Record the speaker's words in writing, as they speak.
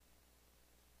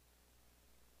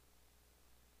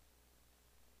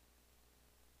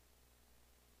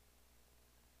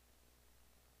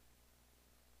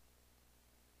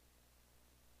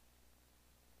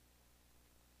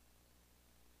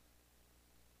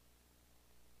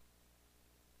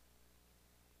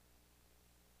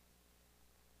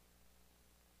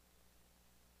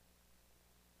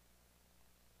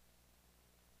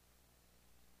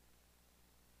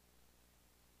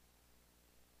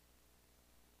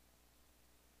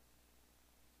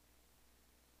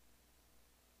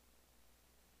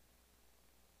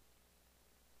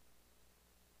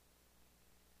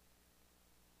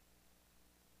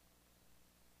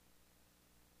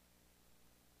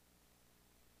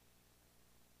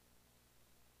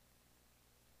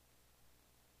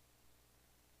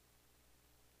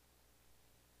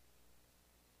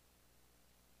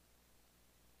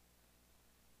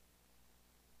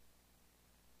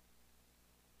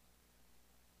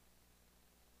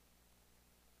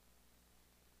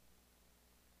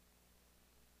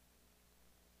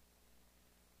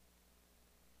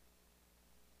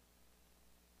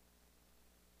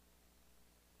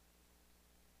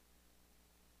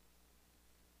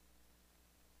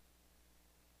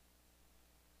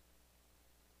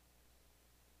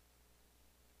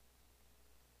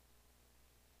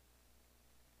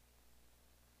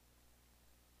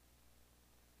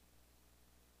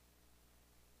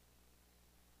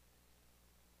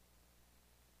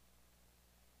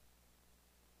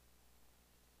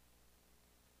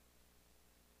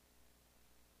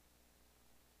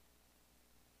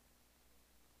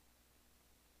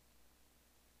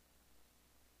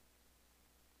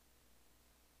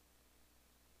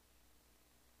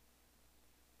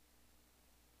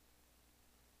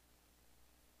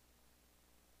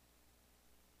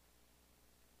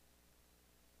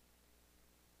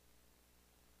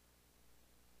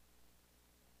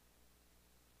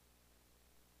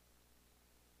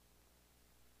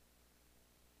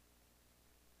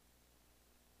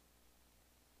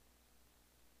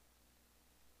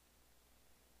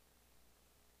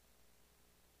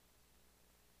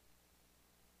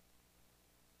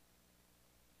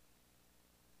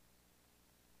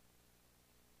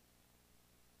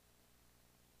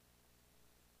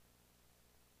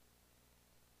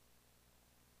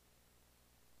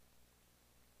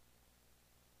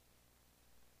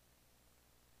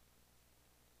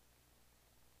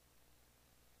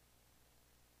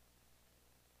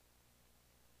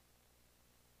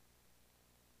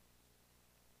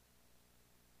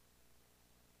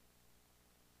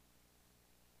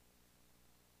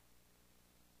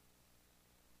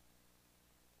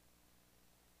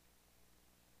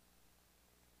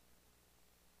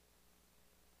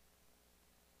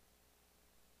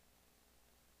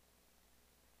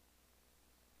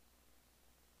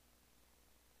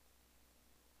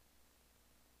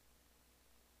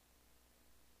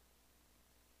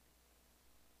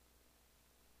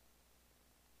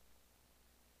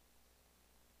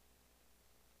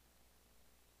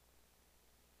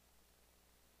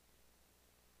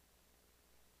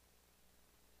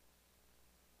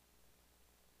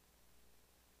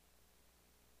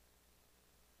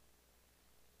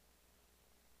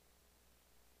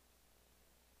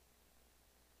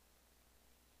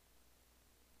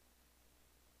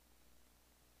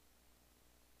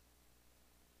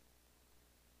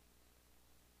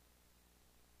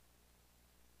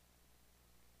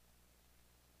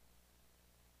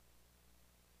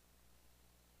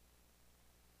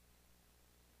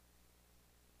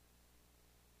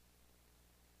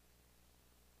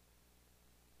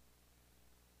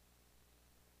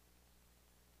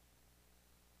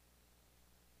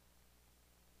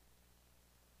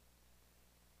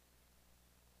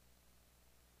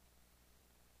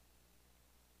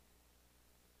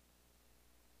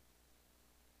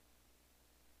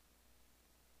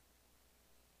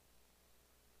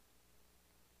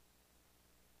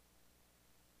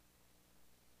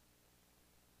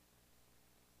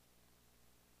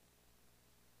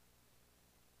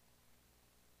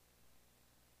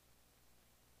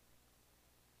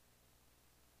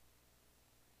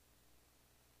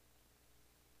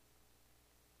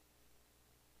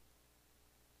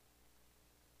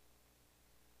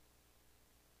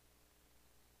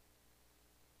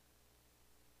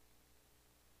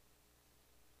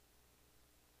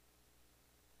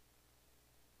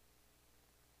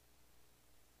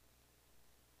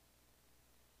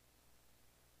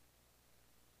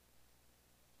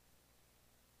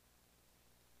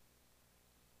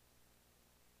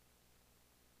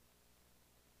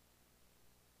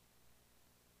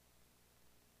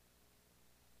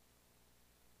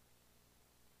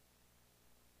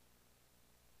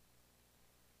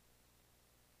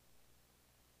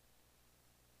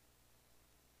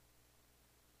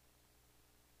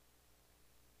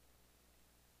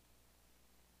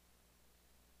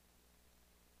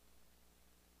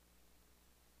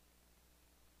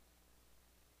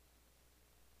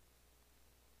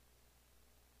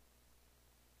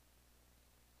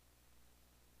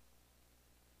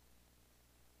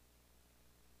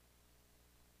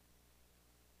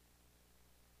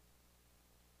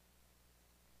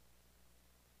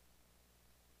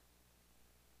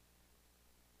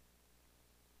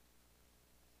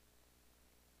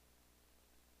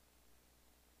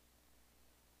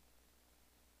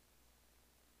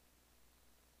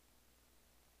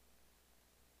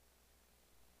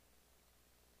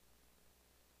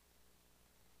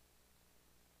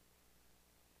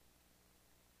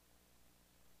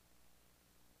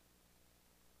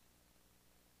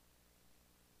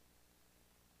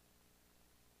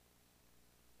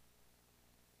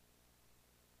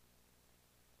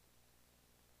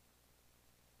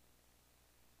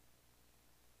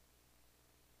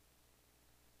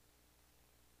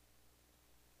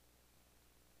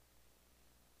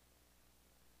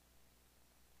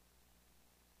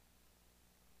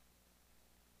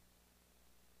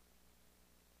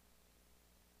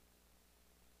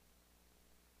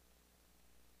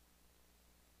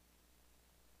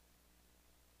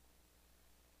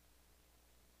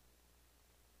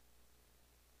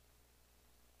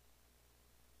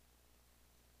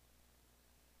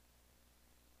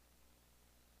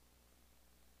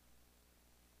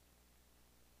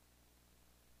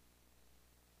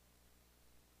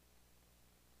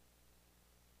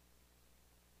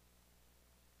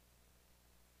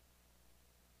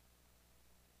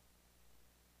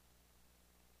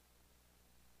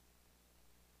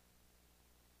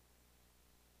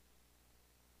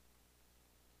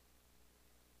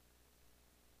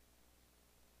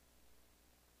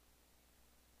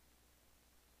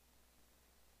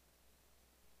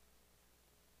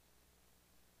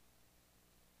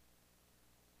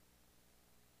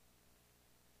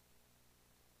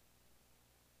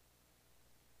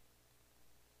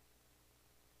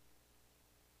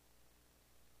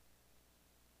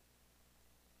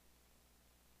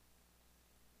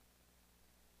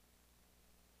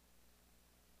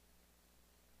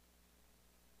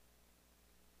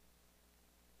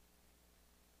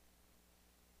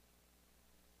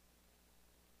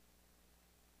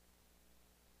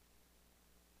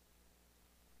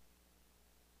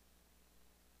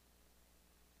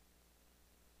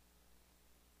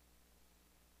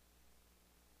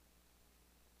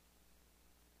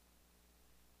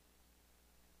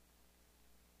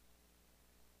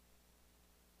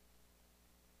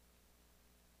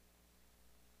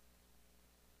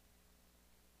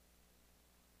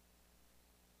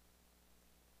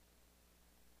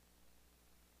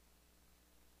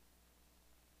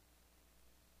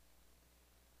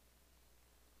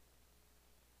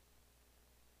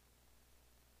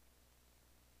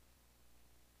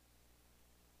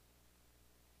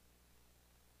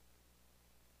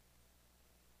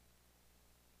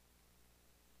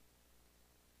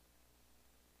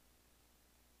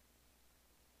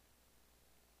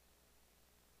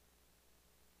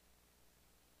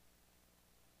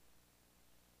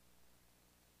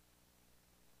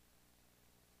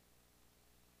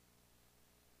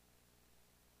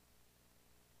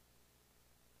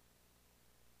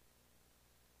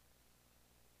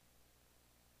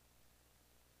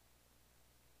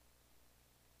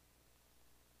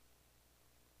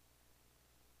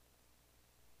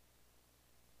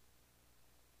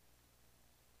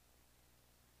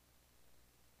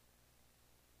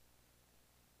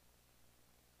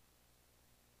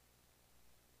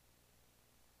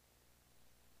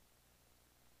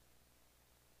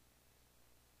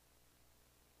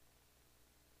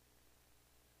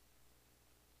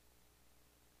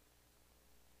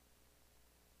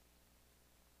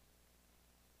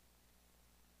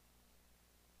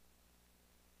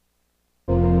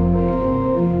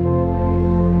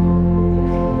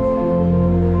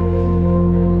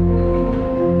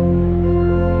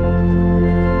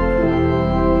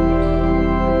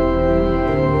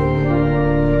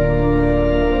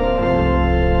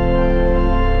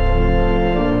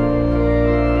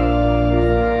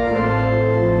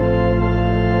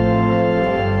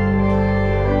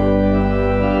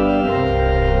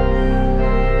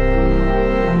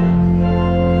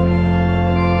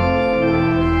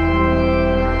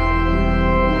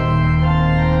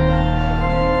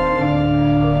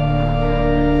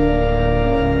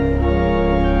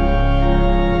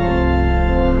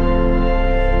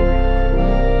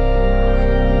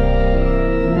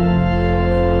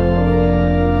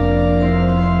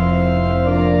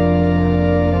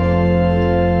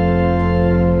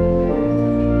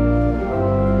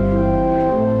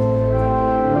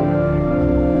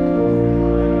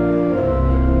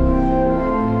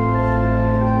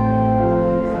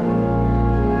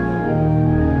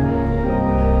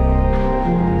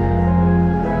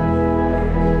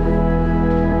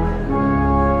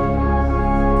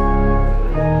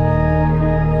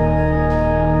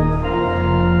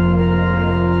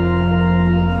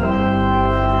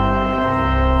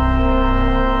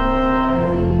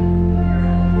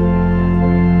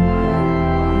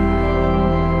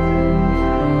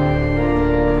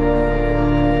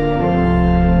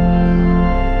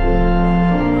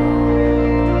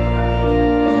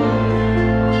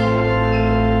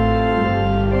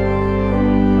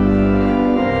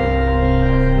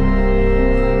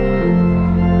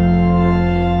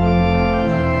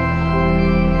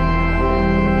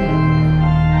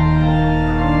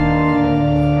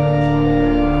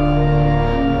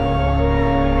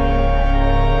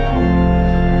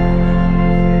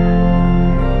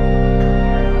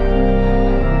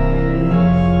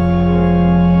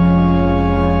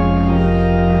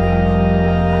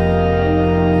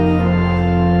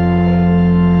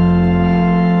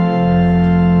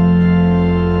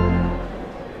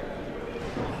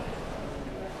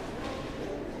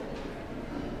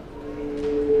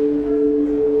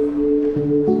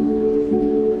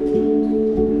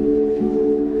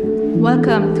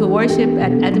Welcome to worship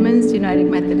at Edmonds United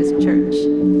Methodist Church.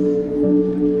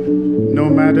 No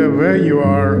matter where you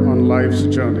are on life's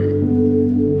journey,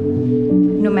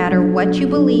 no matter what you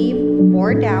believe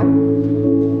or doubt, no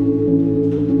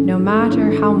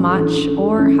matter how much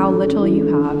or how little you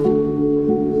have,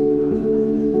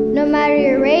 no matter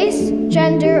your race,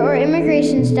 gender, or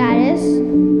immigration status,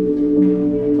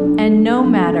 and no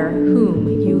matter whom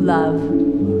you love,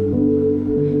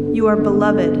 you are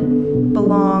beloved,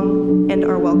 belong, and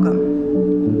are welcome.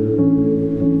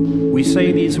 We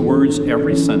say these words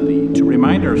every Sunday to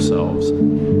remind ourselves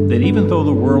that even though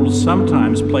the world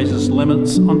sometimes places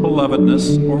limits on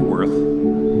belovedness or worth,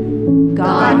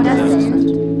 God doesn't.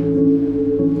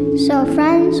 So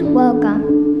friends, welcome.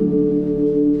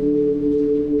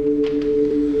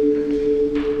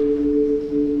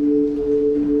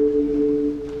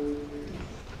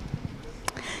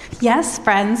 Yes,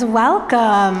 friends,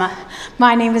 welcome.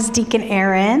 My name is Deacon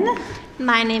Erin.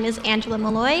 My name is Angela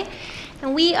Malloy,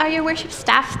 and we are your worship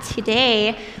staff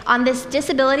today on this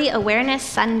Disability Awareness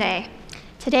Sunday.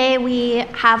 Today we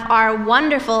have our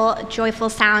wonderful Joyful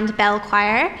Sound Bell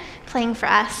Choir playing for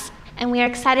us, and we are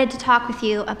excited to talk with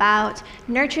you about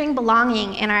nurturing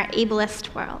belonging in our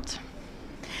ableist world.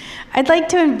 I'd like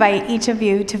to invite each of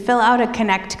you to fill out a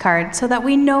Connect card so that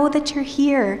we know that you're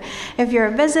here. If you're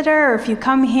a visitor or if you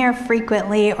come here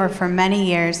frequently or for many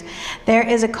years, there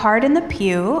is a card in the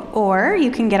pew, or you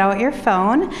can get out your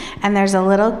phone and there's a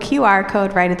little QR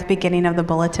code right at the beginning of the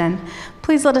bulletin.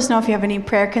 Please let us know if you have any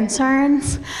prayer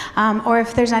concerns or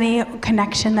if there's any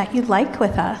connection that you'd like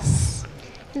with us.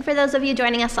 And for those of you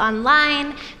joining us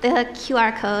online, the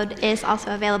QR code is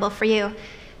also available for you.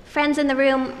 Friends in the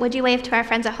room, would you wave to our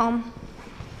friends at home?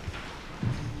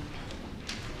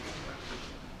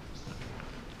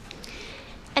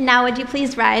 And now would you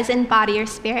please rise in body or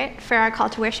spirit for our call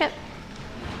to worship?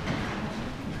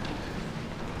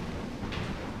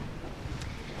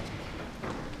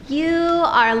 You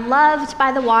are loved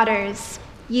by the waters,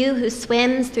 you who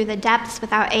swims through the depths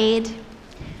without aid,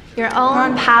 your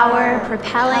own power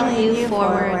propelling you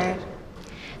forward.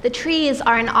 The trees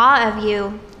are in awe of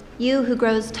you, you who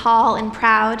grows tall and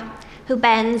proud, who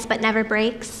bends but never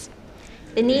breaks,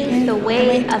 beneath the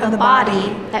weight of a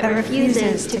body that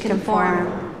refuses to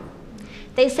conform.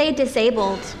 They say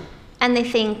disabled, and they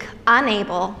think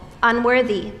unable,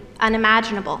 unworthy,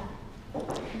 unimaginable.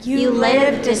 You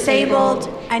live disabled,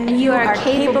 and you are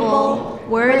capable,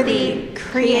 worthy,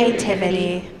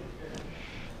 creativity.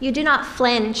 You do not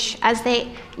flinch as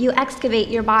you excavate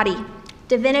your body,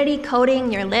 divinity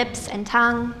coating your lips and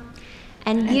tongue,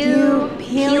 and you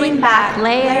peeling back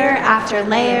layer after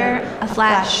layer of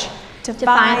flesh to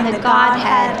find the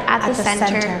Godhead at the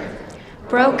center,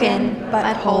 broken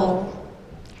but whole.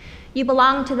 You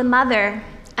belong to the Mother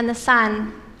and the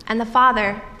Son and the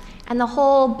Father and the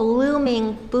whole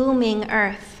blooming, booming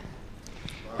earth.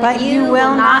 But you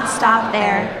will not stop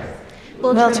there.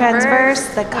 Will traverse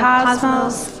the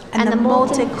cosmos and the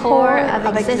molten core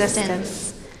of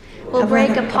existence. Will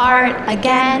break apart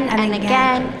again and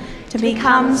again to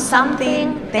become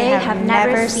something they have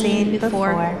never seen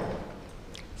before.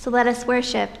 So let us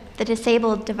worship the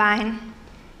disabled divine.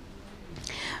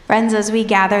 Friends, as we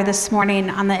gather this morning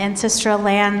on the ancestral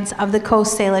lands of the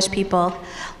Coast Salish people,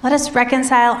 let us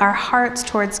reconcile our hearts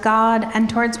towards God and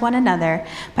towards one another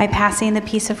by passing the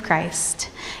peace of Christ.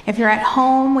 If you're at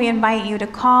home, we invite you to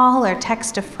call or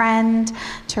text a friend,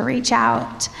 to reach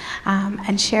out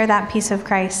and share that peace of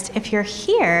Christ. If you're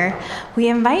here, we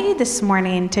invite you this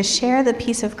morning to share the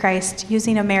peace of Christ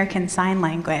using American Sign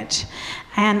Language.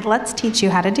 And let's teach you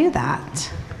how to do that.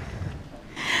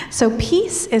 So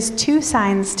peace is two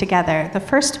signs together. The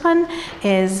first one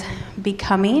is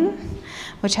becoming,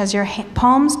 which has your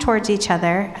palms towards each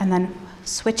other and then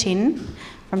switching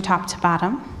from top to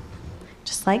bottom,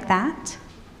 just like that.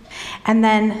 And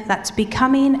then that's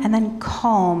becoming, and then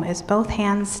calm is both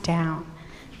hands down.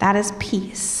 That is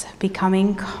peace,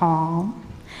 becoming calm.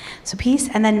 So peace,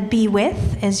 and then be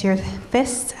with is your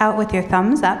fists out with your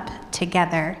thumbs up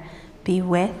together. Be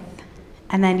with.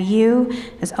 And then you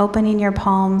is opening your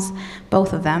palms,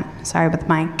 both of them, sorry about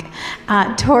the mic,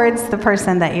 towards the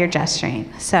person that you're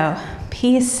gesturing. So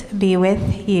peace be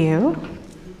with you.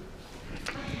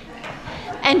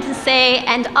 And to say,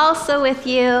 and also with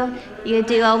you, you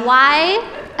do a Y,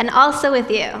 and also with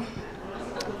you.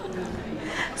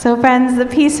 So friends, the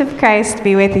peace of Christ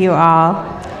be with you all.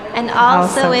 And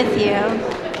also with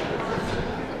you.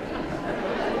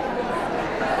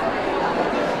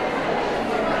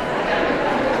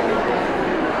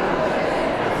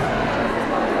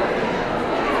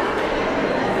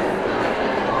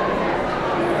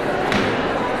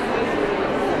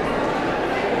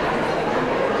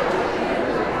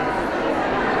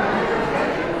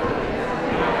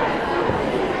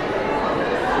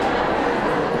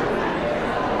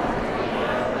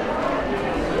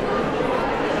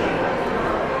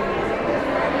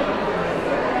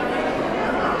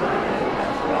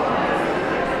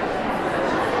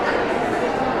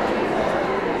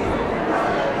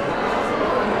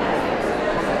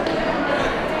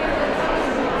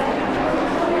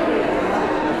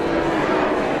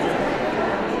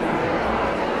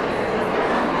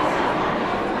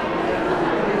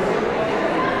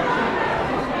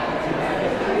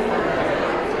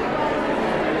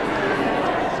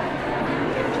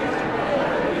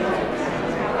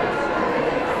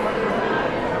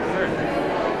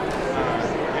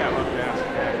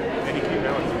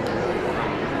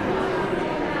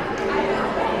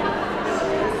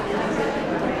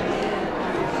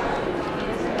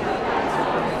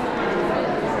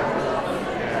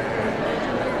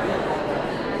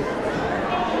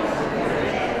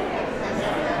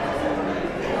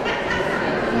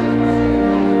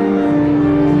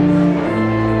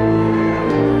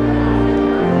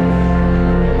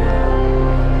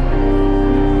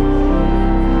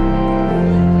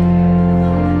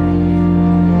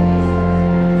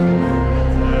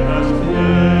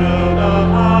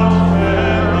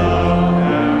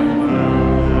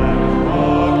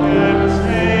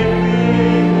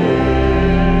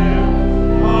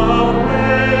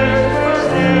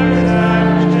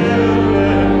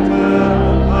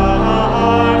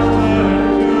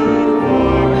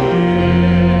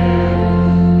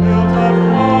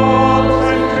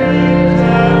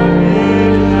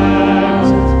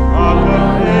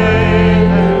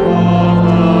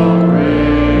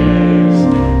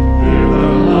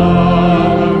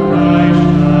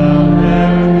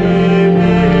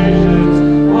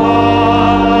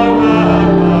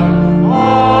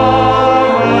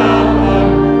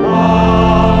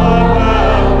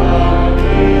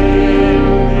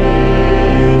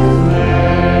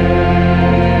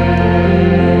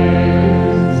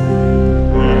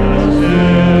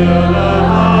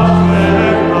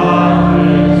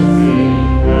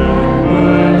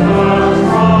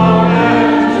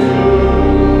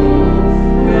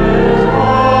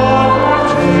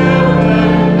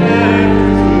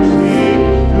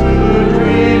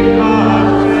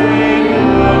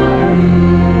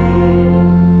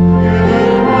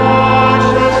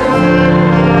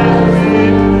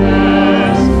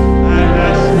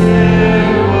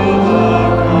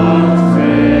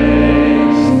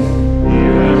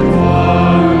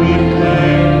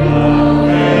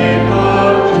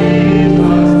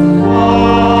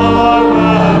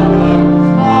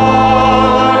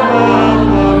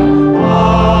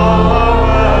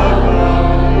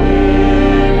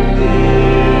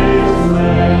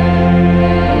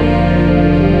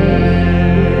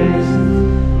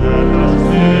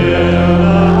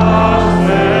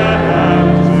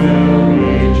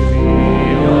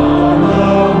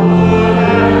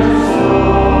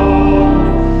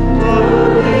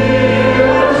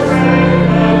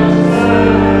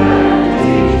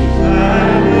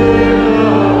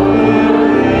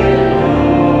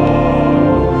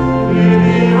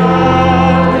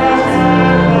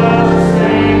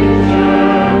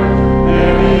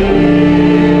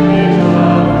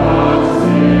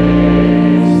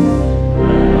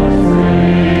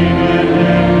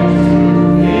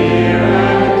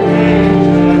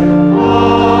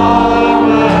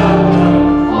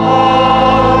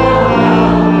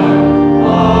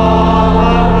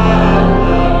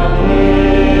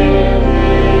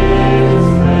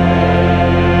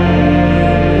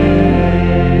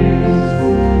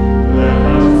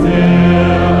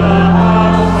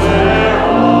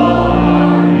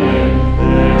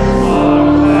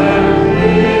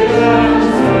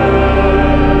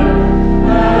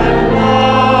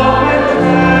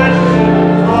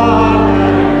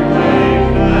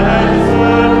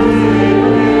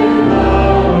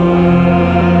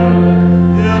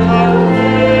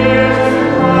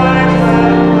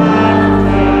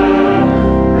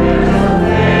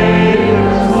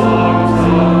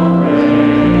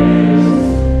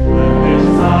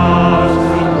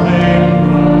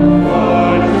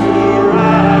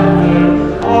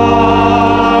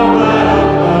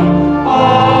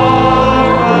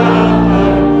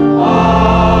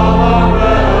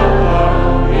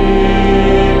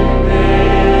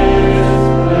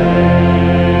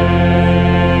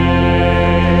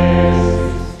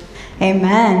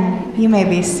 You may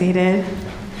be seated.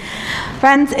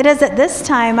 Friends, it is at this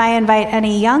time I invite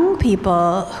any young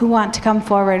people who want to come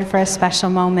forward for a special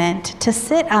moment to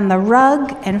sit on the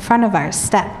rug in front of our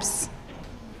steps.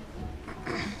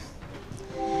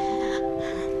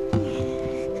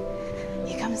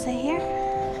 You come sit here.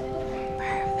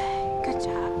 Perfect. Good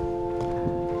job.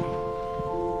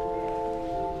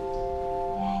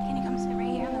 Can you come sit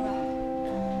right here on the rug?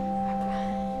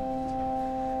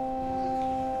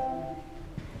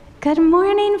 Good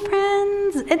morning,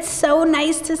 friends. It's so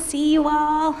nice to see you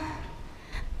all.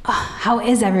 Oh, how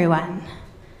is everyone?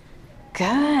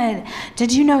 Good.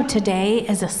 Did you know today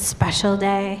is a special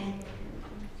day?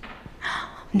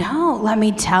 No, let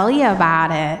me tell you about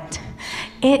it.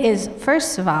 It is,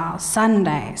 first of all,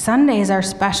 Sunday. Sundays are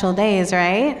special days,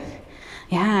 right?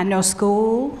 Yeah, no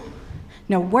school,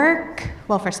 no work.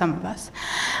 Well, for some of us.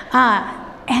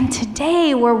 And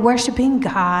today we're worshiping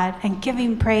God and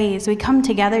giving praise. We come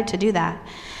together to do that.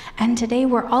 And today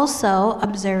we're also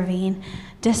observing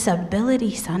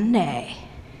Disability Sunday.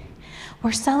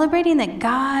 We're celebrating that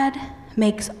God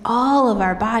makes all of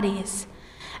our bodies,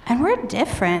 and we're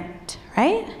different,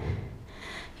 right?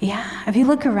 Yeah, if you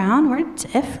look around, we're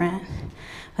different.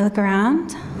 We look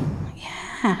around,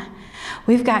 yeah.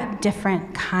 We've got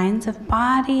different kinds of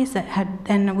bodies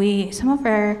some of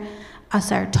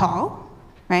us are tall,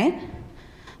 right?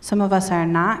 Some of us are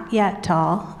not yet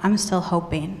tall. I'm still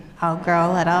hoping I'll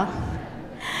grow a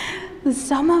little.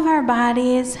 Some of our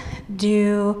bodies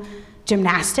do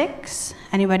gymnastics.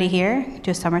 Anybody here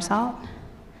do a somersault?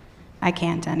 I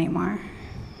can't anymore.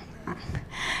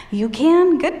 You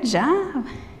can? Good job.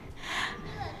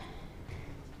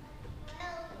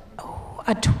 Oh,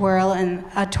 a twirl and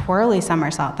a twirly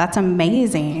somersault. That's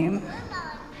amazing.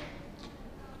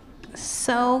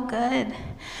 So good.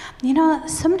 You know,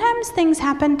 sometimes things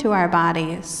happen to our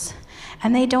bodies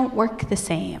and they don't work the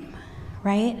same,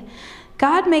 right?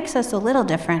 God makes us a little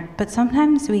different, but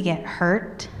sometimes we get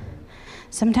hurt.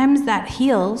 Sometimes that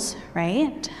heals,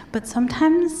 right? But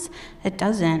sometimes it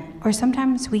doesn't. Or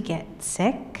sometimes we get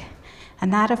sick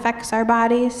and that affects our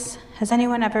bodies. Has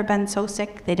anyone ever been so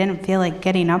sick they didn't feel like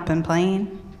getting up and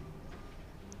playing?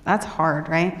 That's hard,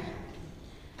 right?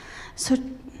 So,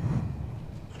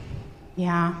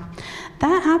 yeah,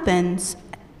 that happens.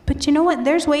 But you know what?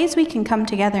 There's ways we can come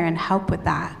together and help with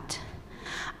that.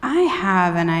 I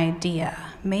have an idea.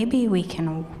 Maybe we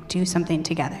can do something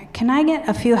together. Can I get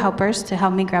a few helpers to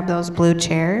help me grab those blue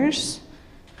chairs?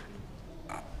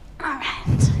 All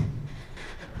right.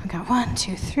 I got 1,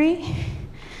 2, 3.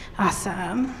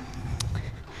 Awesome.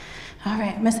 All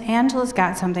right, Miss Angela's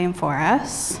got something for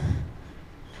us.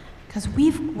 Because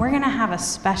we're going to have a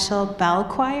special bell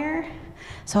choir.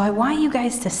 So I want you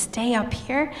guys to stay up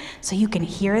here so you can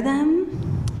hear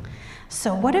them.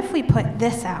 So what if we put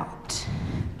this out?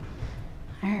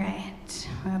 All right,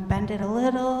 we'll bend it a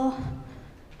little.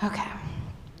 Okay.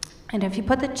 And if you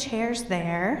put the chairs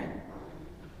there,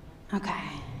 okay.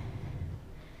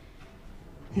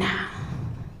 Now,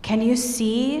 can you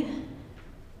see?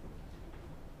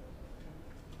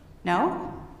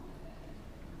 No?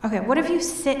 Okay, what if you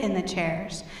sit in the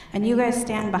chairs and you guys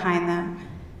stand behind them?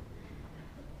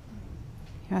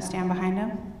 You want to stand behind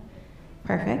them?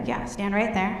 Perfect, yeah, stand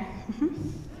right there.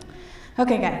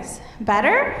 Okay, guys,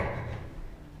 better?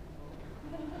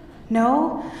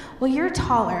 No? Well, you're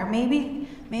taller. Maybe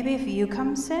if you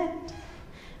come sit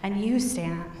and you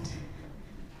stand.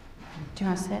 Do you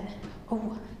want to sit?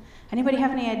 Oh, anybody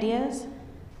have any ideas?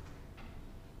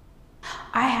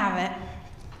 I have it.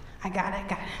 I got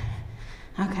it.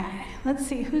 Okay, let's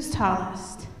see, who's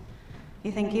tallest?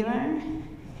 You think you are?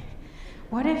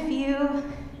 What if you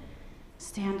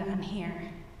stand on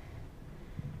here?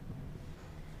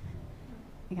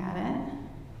 You got it?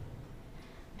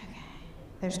 Okay,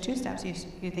 there's 2 steps you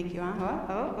think you want.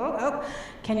 Oh.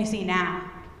 Can you see now?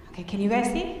 Okay, can you guys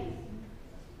see?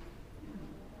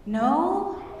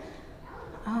 No?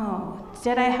 Oh,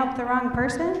 did I help the wrong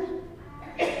person?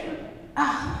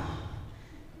 Oh,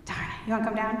 darn it, you wanna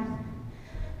come down?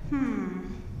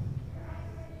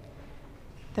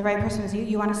 The right person is you.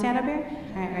 You want to stand up here?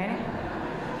 All right, ready?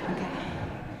 Okay.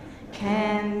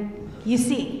 Can you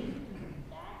see?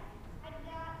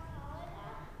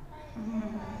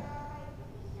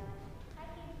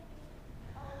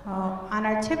 Oh, on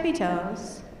our tippy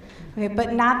toes. Okay,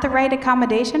 but not the right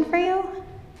accommodation for you?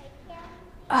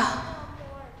 Oh.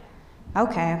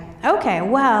 Okay,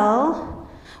 well,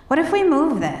 what if we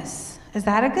move this? Is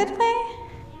that a good way?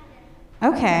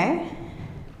 Okay.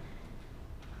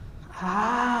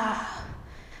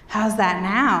 How's that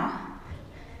now?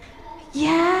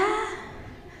 Yeah?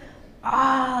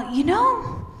 You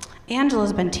know,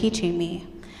 Angela's been teaching me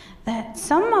that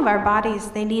some of our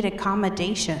bodies, they need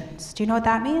accommodations. Do you know what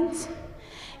that means?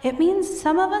 It means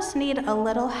some of us need a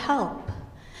little help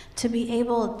to be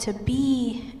able to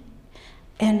be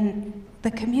in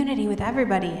the community with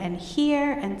everybody and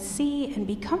hear and see and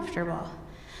be comfortable.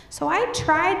 So I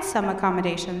tried some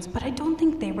accommodations, but I don't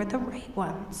think they were the right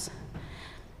ones.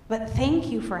 But thank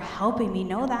you for helping me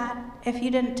know that. If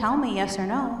you didn't tell me yes or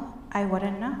no, I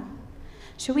wouldn't know.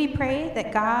 Should we pray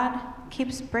that God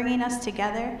keeps bringing us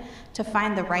together to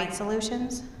find the right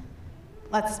solutions?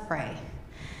 Let's pray.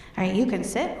 All right, you can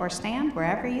sit or stand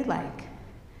wherever you like.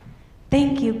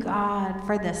 Thank you, God,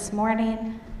 for this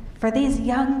morning, for these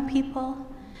young people,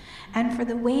 and for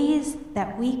the ways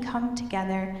that we come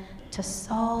together to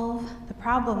solve the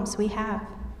problems we have.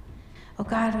 Oh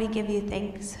God, we give you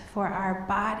thanks for our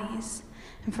bodies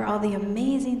and for all the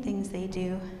amazing things they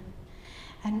do.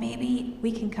 And maybe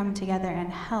we can come together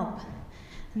and help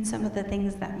in some of the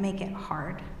things that make it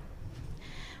hard.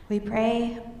 We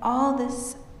pray all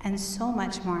this and so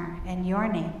much more in your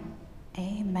name.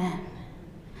 Amen.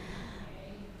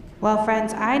 Well,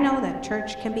 friends, I know that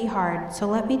church can be hard, so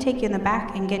let me take you in the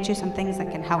back and get you some things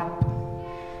that can help.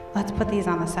 Let's put these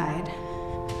on the side.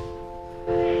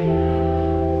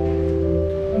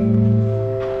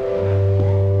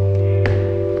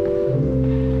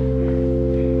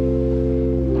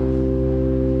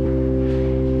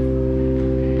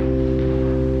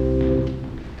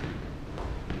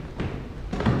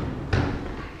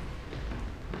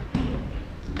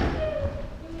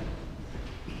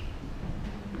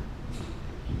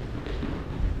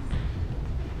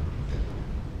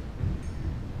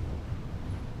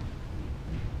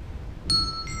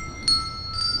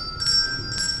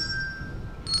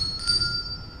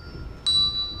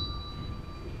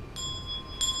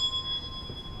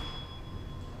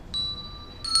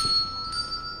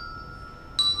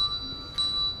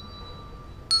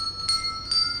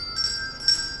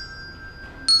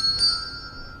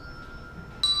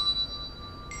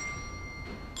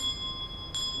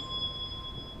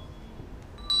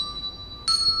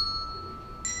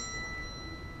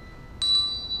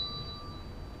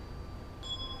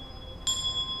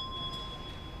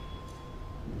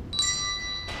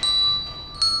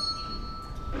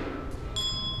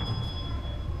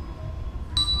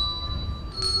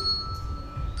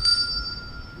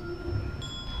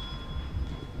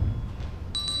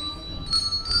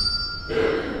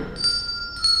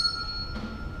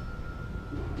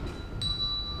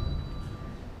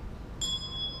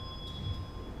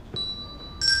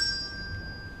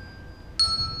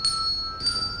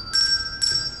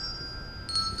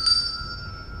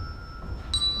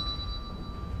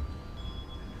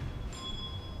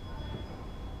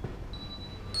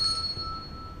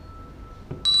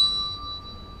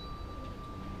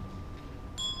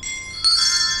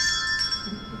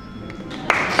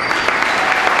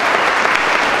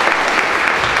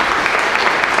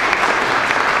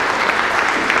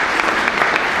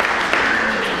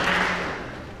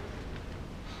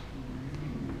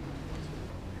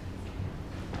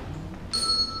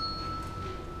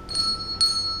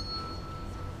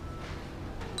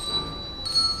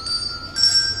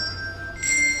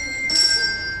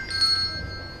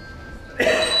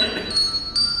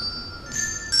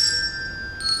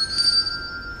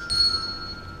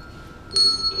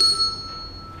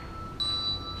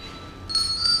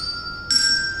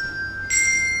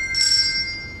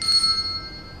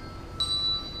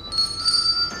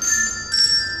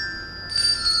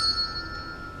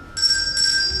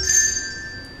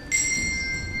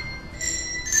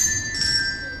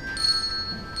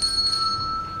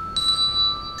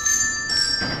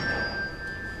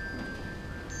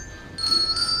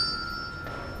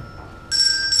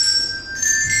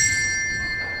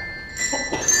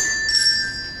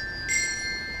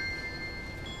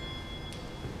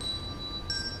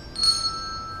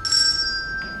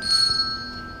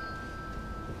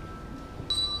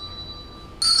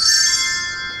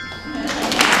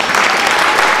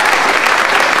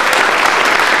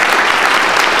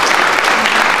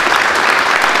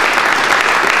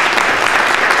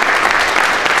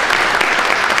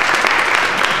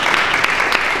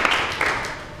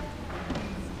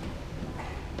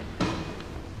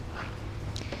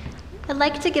 I'd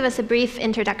like to give us a brief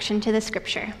introduction to the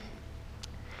scripture.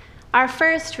 Our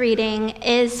first reading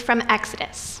is from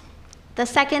Exodus, the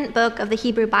second book of the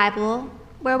Hebrew Bible,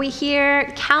 where we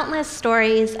hear countless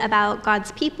stories about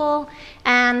God's people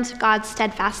and God's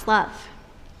steadfast love.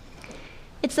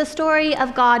 It's the story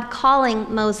of God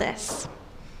calling Moses,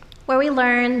 where we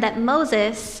learn that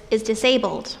Moses is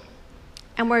disabled,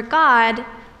 and where God,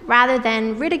 rather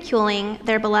than ridiculing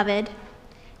their beloved,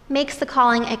 makes the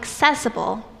calling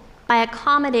accessible by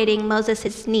accommodating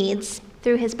Moses' needs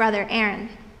through his brother Aaron.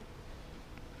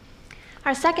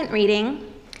 Our second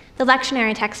reading, the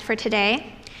lectionary text for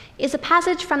today, is a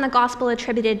passage from the gospel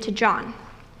attributed to John,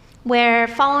 where,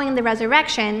 following the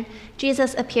resurrection,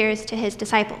 Jesus appears to his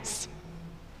disciples.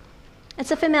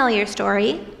 It's a familiar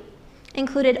story,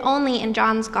 included only in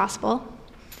John's gospel,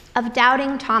 of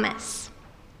doubting Thomas,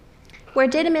 where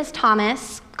Didymus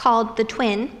Thomas, called the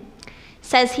twin,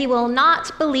 says he will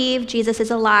not believe Jesus is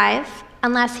alive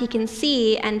unless he can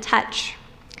see and touch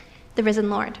the risen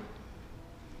Lord.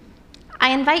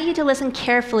 I invite you to listen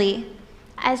carefully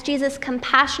as Jesus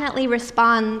compassionately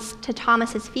responds to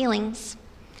Thomas's feelings,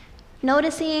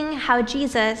 noticing how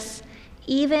Jesus,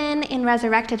 even in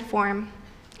resurrected form,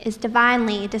 is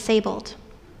divinely disabled.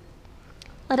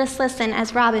 Let us listen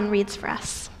as Robin reads for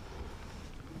us.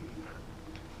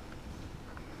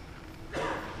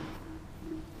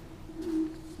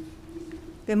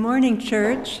 Good morning,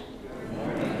 church.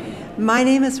 My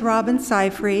name is Robin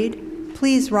Seyfried.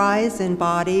 Please rise in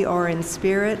body or in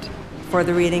spirit for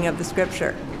the reading of the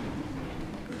scripture.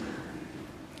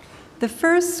 The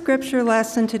first scripture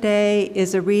lesson today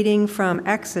is a reading from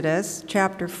Exodus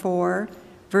chapter 4,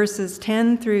 verses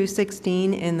 10 through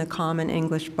 16 in the Common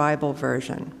English Bible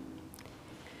version.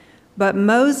 But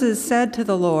Moses said to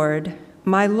the Lord,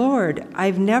 "My Lord,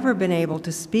 I've never been able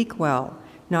to speak well,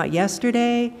 not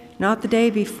yesterday, not the day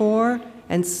before,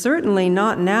 and certainly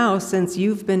not now since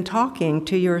you've been talking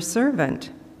to your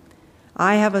servant.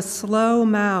 I have a slow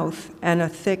mouth and a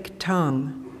thick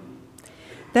tongue."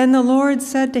 Then the Lord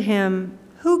said to him,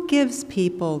 "Who gives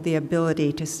people the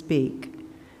ability to speak?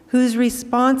 Who's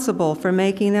responsible for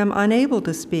making them unable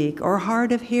to speak or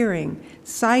hard of hearing,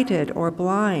 sighted or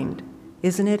blind?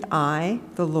 Isn't it I,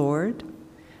 the Lord?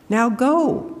 Now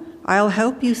go, I'll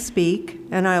help you speak,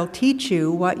 and I'll teach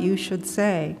you what you should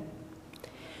say."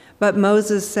 But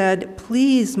Moses said,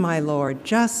 "Please, my Lord,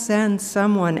 just send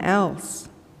someone else."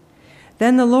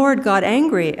 Then the Lord got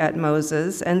angry at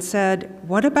Moses and said,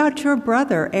 "What about your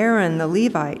brother Aaron the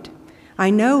Levite?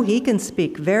 I know he can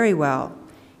speak very well.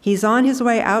 He's on his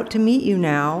way out to meet you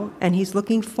now, and he's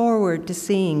looking forward to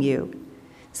seeing you.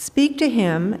 Speak to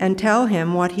him and tell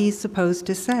him what he's supposed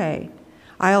to say.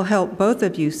 I'll help both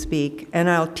of you speak, and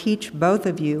I'll teach both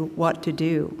of you what to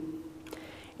do.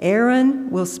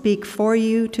 Aaron will speak for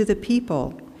you to the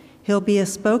people. He'll be a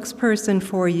spokesperson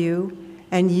for you,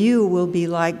 and you will be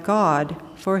like God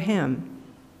for him."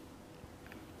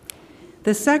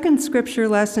 The second scripture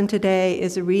lesson today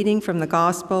is a reading from the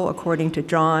Gospel according to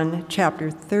John, chapter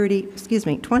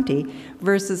 20,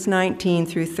 verses 19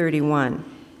 through 31.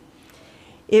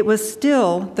 It was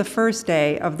still the first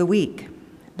day of the week.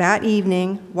 That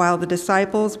evening, while the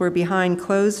disciples were behind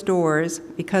closed doors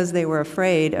because they were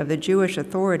afraid of the Jewish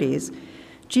authorities,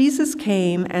 Jesus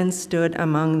came and stood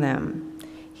among them.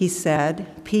 He said,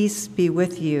 "Peace be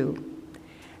with you."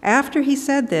 After he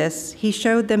said this, he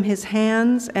showed them his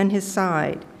hands and his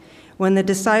side. When the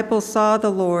disciples saw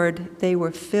the Lord, they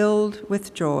were filled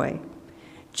with joy.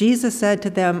 Jesus said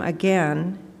to them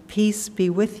again, "Peace be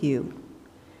with you.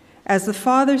 As the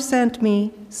Father sent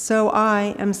me, so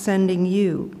I am sending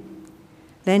you."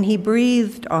 Then he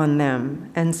breathed on them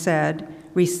and said,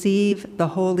 "Receive the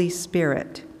Holy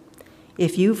Spirit.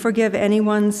 If you forgive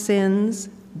anyone's sins,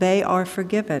 they are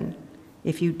forgiven.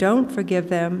 If you don't forgive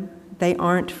them, they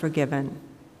aren't forgiven."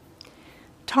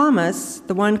 Thomas,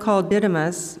 the one called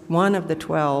Didymus, one of the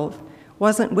 12,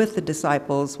 wasn't with the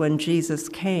disciples when Jesus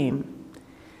came.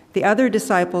 The other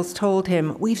disciples told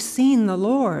him, "We've seen the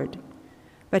Lord."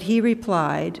 But he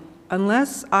replied,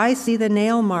 "Unless I see the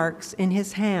nail marks in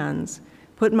his hands,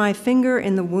 put my finger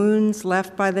in the wounds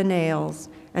left by the nails,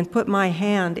 and put my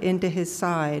hand into his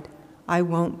side, I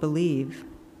won't believe."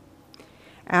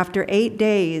 After 8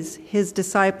 days, his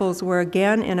disciples were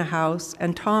again in a house,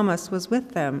 and Thomas was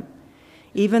with them.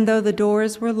 Even though the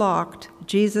doors were locked,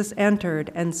 Jesus entered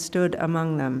and stood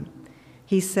among them.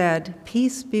 He said,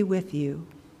 "Peace be with you."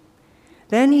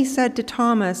 Then he said to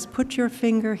Thomas, "Put your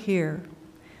finger here.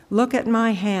 Look at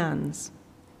my hands.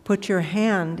 Put your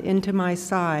hand into my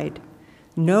side.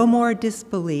 No more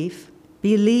disbelief,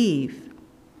 believe."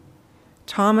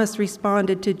 Thomas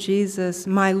responded to Jesus,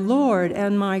 "My Lord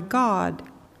and my God."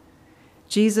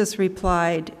 Jesus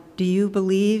replied, "Do you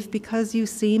believe because you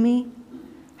see me?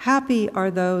 Happy are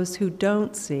those who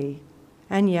don't see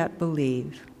and yet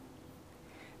believe."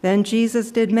 Then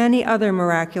Jesus did many other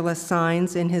miraculous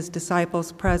signs in his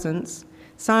disciples' presence,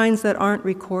 signs that aren't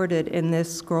recorded in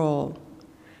this scroll.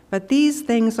 But these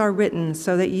things are written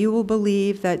so that you will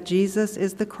believe that Jesus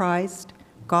is the Christ,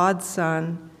 God's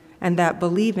Son, and that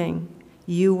believing,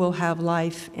 you will have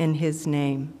life in his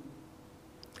name.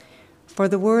 for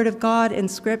the word of God in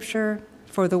Scripture,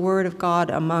 for the word of God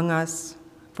among us,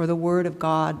 for the word of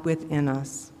God within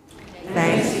us.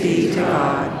 Thanks be to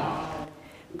God.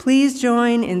 Please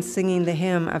join in singing the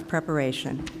hymn of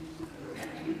preparation.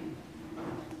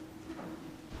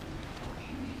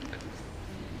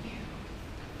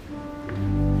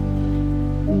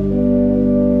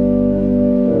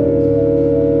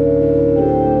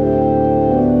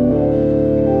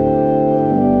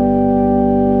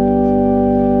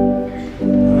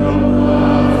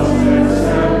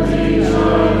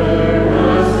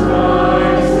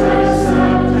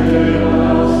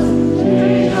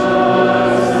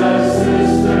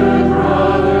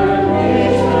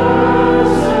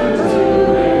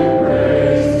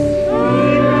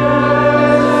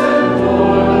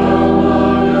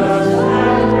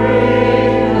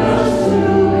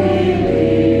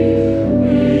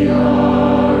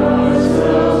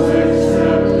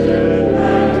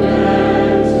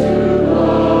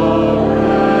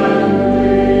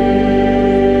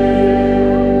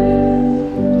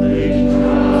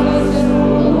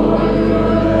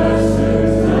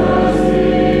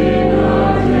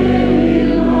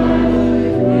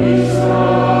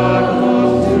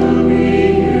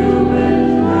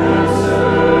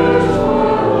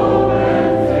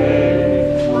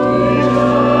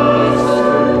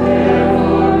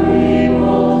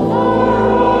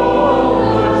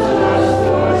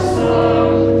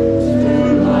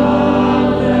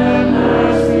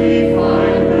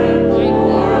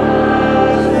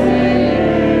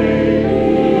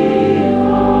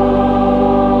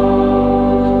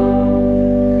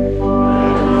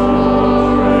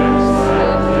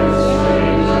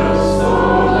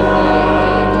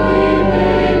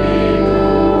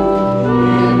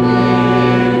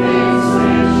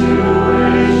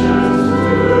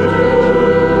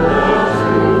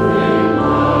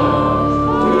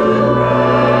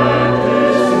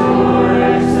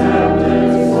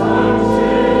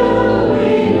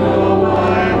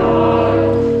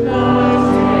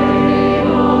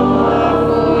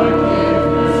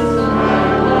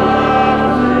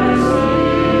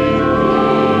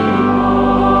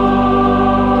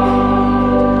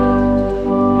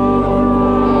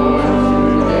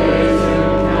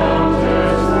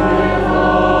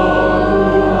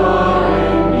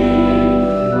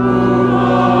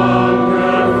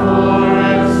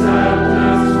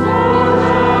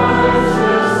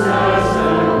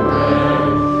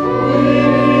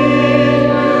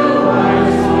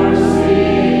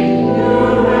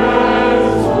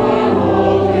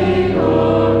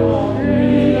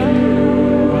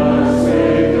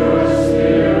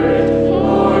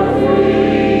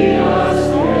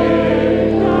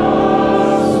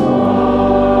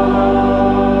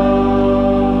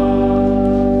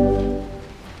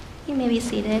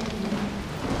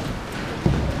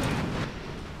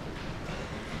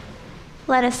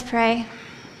 Let us pray.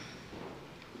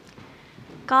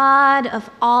 God of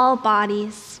all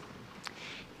bodies,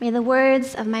 may the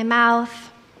words of my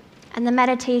mouth and the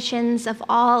meditations of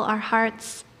all our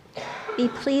hearts be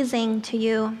pleasing to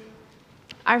you,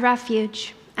 our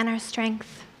refuge and our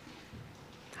strength.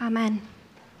 Amen.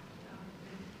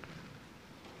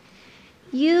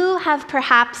 You have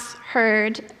perhaps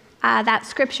heard that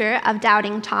scripture of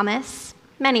doubting Thomas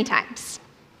many times,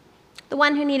 the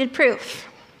one who needed proof.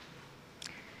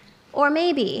 Or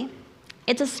maybe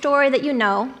it's a story that you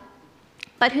know,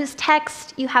 but whose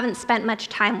text you haven't spent much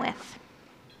time with.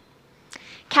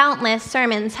 Countless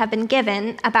sermons have been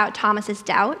given about Thomas's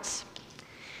doubts,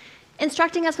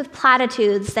 instructing us with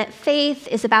platitudes that faith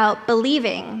is about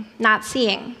believing, not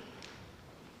seeing.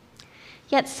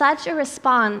 Yet such a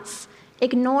response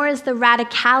ignores the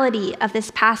radicality of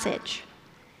this passage.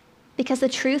 Because the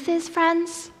truth is,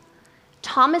 friends,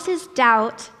 Thomas's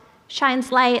doubt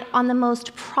shines light on the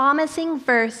most promising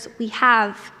verse we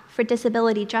have for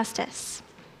disability justice.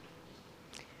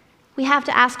 We have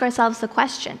to ask ourselves the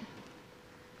question,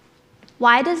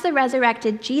 why does the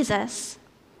resurrected Jesus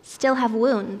still have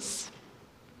wounds?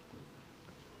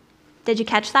 Did you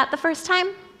catch that the first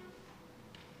time?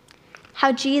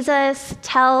 How Jesus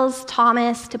tells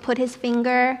Thomas to put his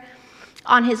finger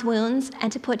on his wounds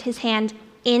and to put his hand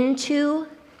into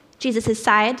Jesus'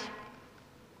 side.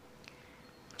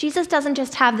 Jesus doesn't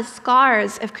just have the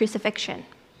scars of crucifixion,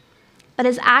 but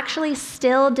is actually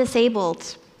still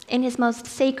disabled in his most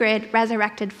sacred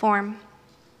resurrected form.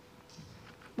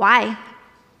 Why?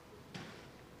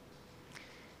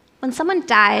 When someone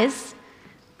dies,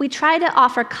 we try to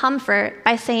offer comfort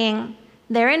by saying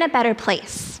they're in a better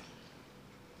place.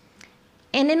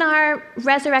 And in our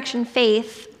resurrection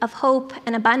faith of hope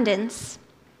and abundance,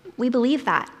 we believe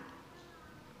that.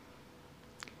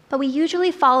 but we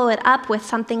usually follow it up with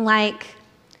something like,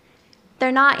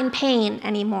 "They're not in pain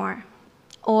anymore,"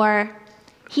 or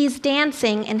 "He's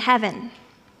dancing in heaven."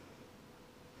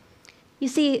 You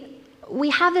see, we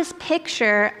have this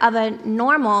picture of a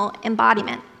normal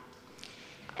embodiment,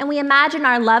 and we imagine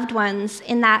our loved ones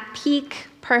in that peak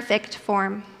perfect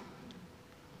form.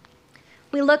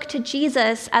 We look to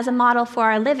Jesus as a model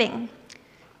for our living,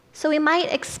 so we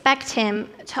might expect him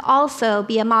to also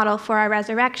be a model for our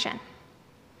resurrection.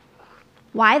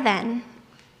 Why then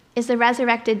is the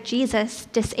resurrected Jesus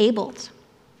disabled?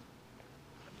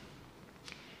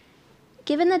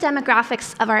 Given the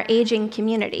demographics of our aging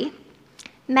community,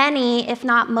 many, if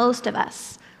not most of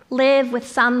us, live with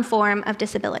some form of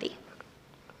disability.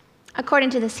 According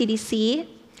to the CDC,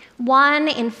 1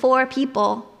 in 4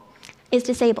 people is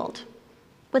disabled,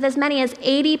 with as many as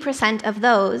 80% of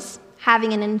those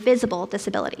having an invisible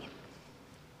disability.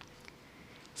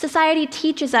 Society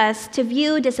teaches us to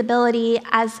view disability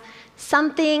as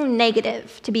something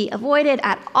negative to be avoided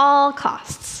at all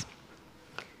costs.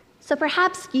 So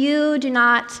perhaps you do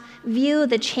not view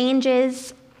the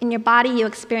changes in your body you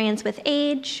experience with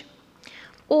age,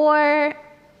 or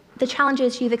the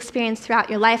challenges you've experienced throughout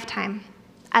your lifetime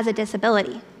as a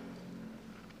disability.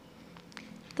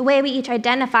 The way we each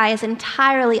identify is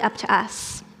entirely up to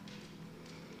us.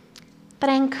 But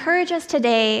I encourage us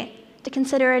today to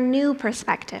consider a new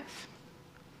perspective,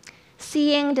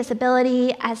 seeing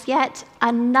disability as yet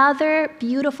another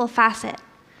beautiful facet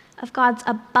of God's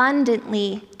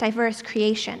abundantly diverse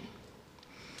creation,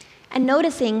 and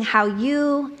noticing how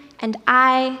you and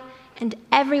I and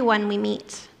everyone we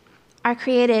meet are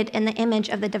created in the image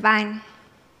of the divine.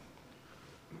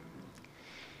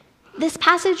 This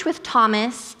passage with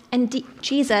Thomas and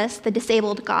Jesus, the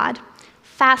disabled God,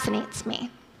 fascinates me.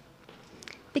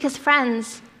 Because,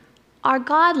 friends, our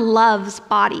God loves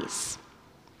bodies.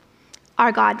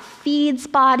 Our God feeds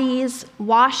bodies,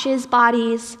 washes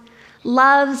bodies,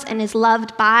 loves and is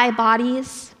loved by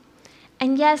bodies.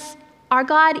 And yes, our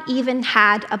God even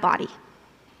had a body.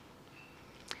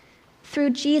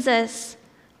 Through Jesus,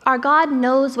 our God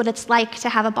knows what it's like to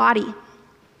have a body,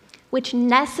 which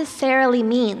necessarily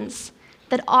means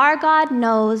that our God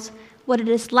knows what it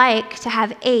is like to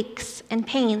have aches and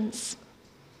pains,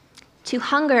 to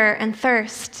hunger and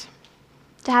thirst,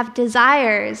 to have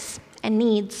desires and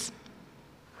needs.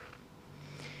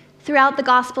 Throughout the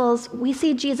Gospels, we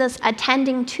see Jesus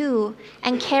attending to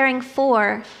and caring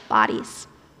for bodies.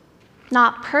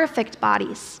 Not perfect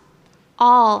bodies,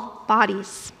 all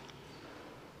bodies.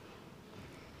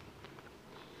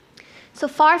 So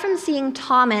far from seeing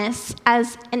Thomas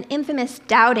as an infamous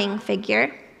doubting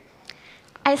figure,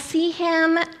 I see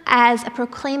him as a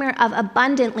proclaimer of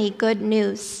abundantly good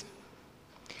news.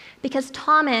 Because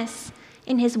Thomas,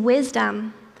 in his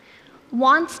wisdom,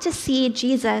 wants to see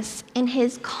Jesus in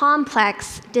his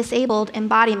complex, disabled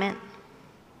embodiment.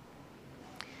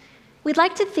 We'd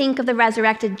like to think of the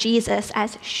resurrected Jesus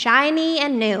as shiny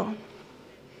and new,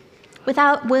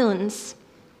 without wounds,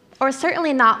 or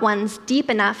certainly not ones deep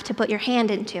enough to put your hand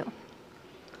into.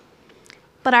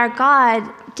 But our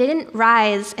God didn't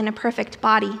rise in a perfect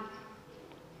body.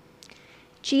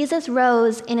 Jesus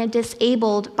rose in a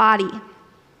disabled body,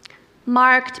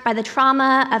 marked by the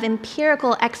trauma of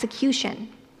empirical execution.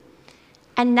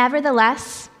 And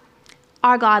nevertheless,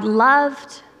 our God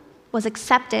loved, was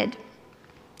accepted,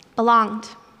 belonged.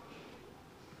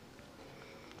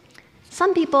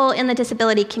 Some people in the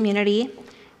disability community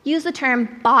use the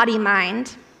term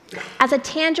body-mind as a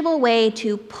tangible way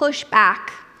to push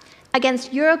back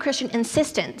against Euro-Christian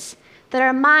insistence that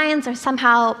our minds are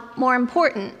somehow more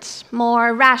important,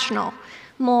 more rational,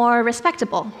 more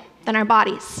respectable than our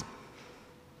bodies.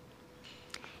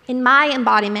 In my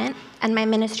embodiment and my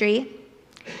ministry,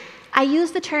 I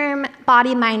use the term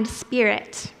body, mind,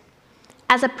 spirit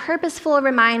as a purposeful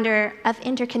reminder of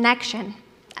interconnection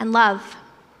and love.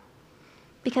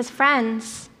 Because,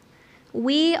 friends,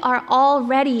 we are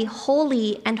already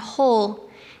holy and whole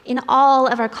in all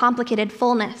of our complicated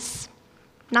fullness,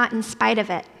 not in spite of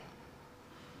it.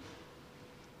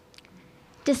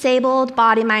 Disabled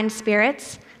body, mind,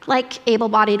 spirits, like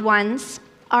able-bodied ones,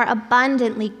 are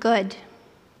abundantly good.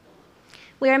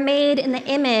 We are made in the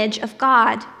image of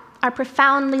God, are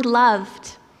profoundly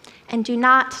loved, and do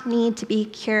not need to be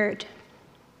cured.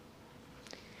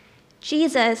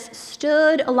 Jesus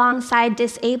stood alongside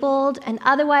disabled and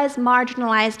otherwise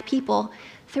marginalized people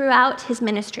throughout his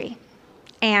ministry,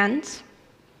 and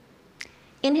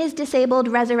in his disabled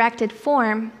resurrected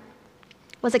form,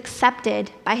 was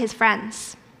accepted by his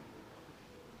friends.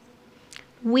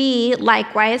 We,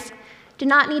 likewise, do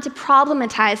not need to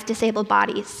problematize disabled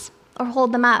bodies or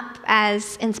hold them up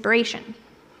as inspiration.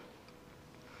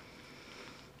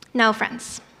 No,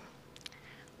 friends.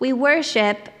 We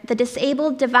worship the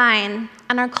disabled divine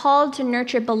and are called to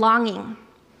nurture belonging,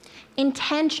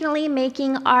 intentionally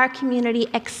making our community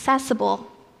accessible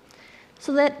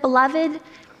so that beloved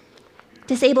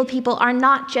disabled people are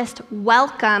not just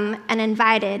welcome and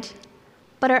invited,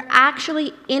 but are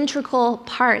actually integral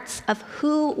parts of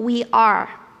who we are,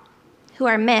 who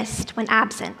are missed when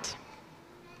absent.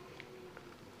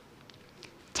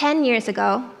 10 years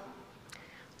ago,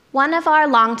 one of our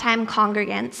longtime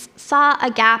congregants saw a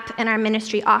gap in our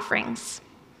ministry offerings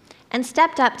and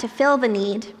stepped up to fill the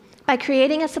need by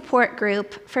creating a support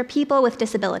group for people with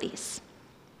disabilities.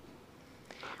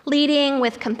 Leading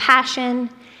with compassion,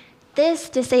 this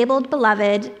disabled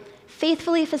beloved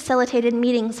faithfully facilitated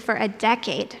meetings for a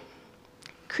decade,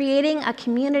 creating a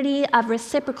community of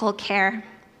reciprocal care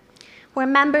where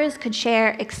members could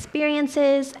share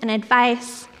experiences and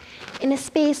advice in a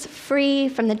space free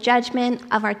from the judgment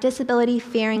of our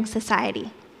disability-fearing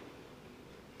society.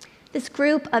 This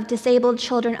group of disabled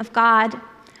children of God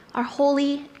are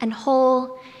holy and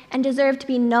whole and deserve to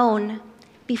be known,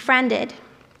 befriended,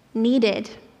 needed,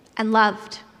 and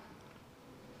loved.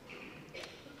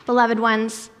 Beloved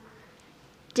ones,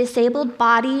 disabled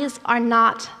bodies are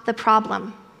not the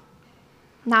problem,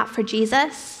 not for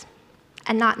Jesus,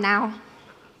 and not now.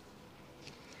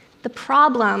 The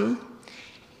problem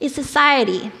is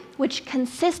society, which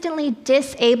consistently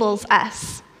disables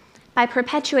us by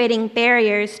perpetuating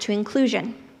barriers to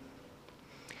inclusion.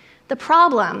 The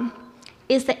problem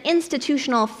is the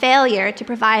institutional failure to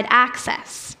provide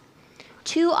access,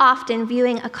 too often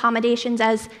viewing accommodations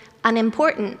as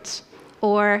unimportant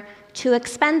or too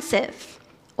expensive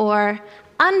or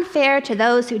unfair to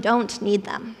those who don't need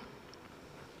them.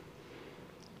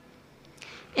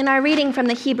 In our reading from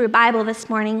the Hebrew Bible this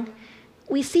morning,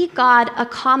 we see God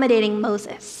accommodating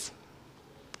Moses.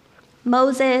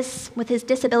 Moses, with his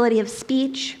disability of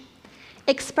speech,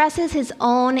 expresses his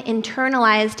own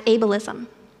internalized ableism,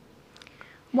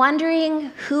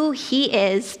 wondering who he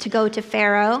is to go to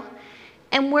Pharaoh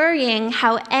and worrying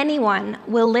how anyone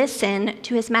will listen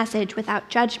to his message without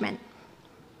judgment.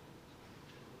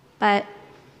 But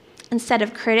instead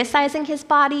of criticizing his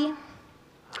body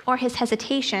or his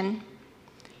hesitation,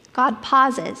 God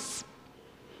pauses,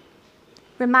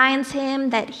 reminds him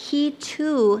that he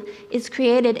too is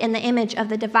created in the image of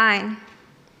the divine,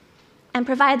 and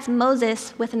provides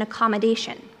Moses with an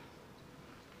accommodation.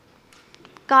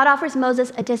 God offers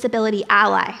Moses a disability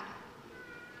ally.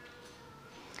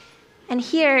 And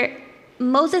here,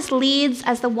 Moses leads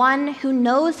as the one who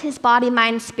knows his body,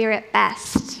 mind, spirit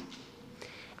best,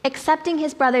 accepting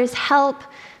his brother's help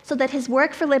so that his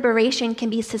work for liberation can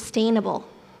be sustainable.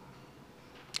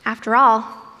 After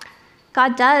all,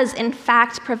 God does, in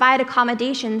fact, provide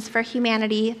accommodations for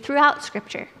humanity throughout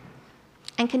Scripture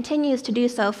and continues to do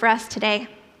so for us today.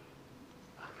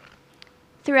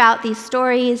 Throughout these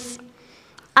stories,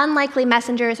 unlikely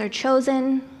messengers are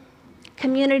chosen,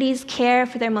 communities care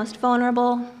for their most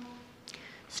vulnerable,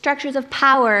 structures of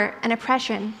power and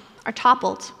oppression are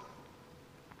toppled.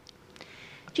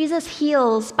 Jesus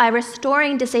heals by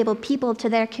restoring disabled people to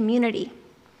their community,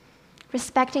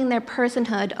 respecting their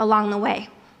personhood along the way.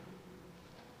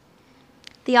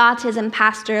 The autism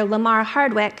pastor Lamar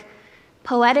Hardwick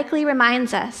poetically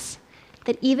reminds us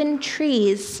that even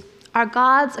trees are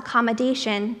God's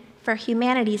accommodation for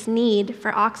humanity's need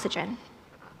for oxygen.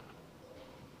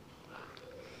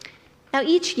 Now,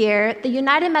 each year, the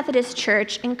United Methodist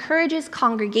Church encourages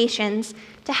congregations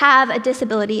to have a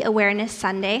Disability Awareness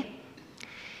Sunday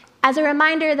as a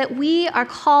reminder that we are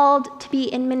called to be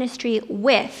in ministry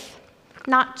with,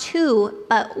 not to,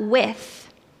 but with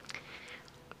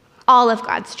all of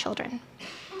God's children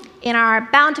in our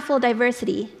bountiful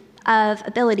diversity of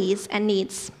abilities and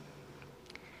needs.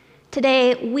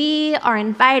 Today, we are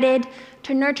invited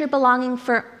to nurture belonging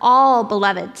for all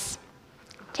beloveds,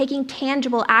 taking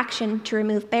tangible action to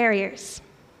remove barriers.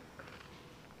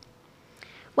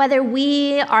 Whether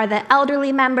we are the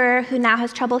elderly member who now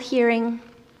has trouble hearing,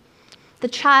 the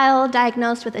child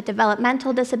diagnosed with a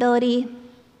developmental disability,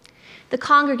 the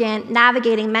congregant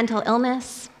navigating mental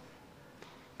illness,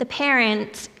 the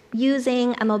parent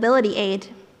using a mobility aid,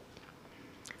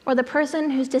 or the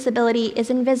person whose disability is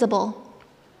invisible.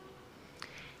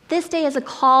 This day is a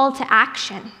call to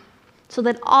action so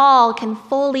that all can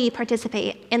fully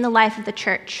participate in the life of the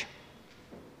church.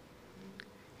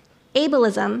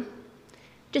 Ableism,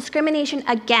 discrimination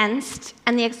against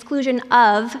and the exclusion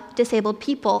of disabled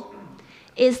people,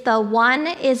 is the one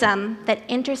ism that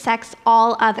intersects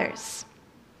all others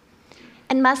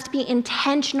and must be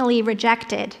intentionally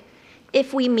rejected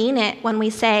if we mean it when we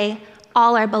say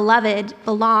all our beloved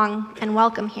belong and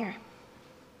welcome here.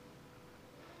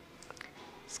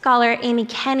 Scholar Amy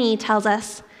Kenny tells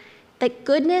us that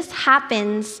goodness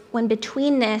happens when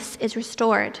betweenness is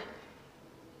restored.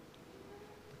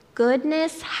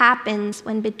 Goodness happens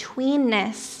when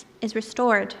betweenness is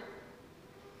restored.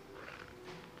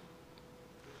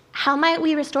 How might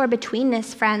we restore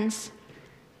betweenness, friends,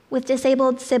 with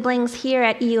disabled siblings here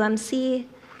at EUMC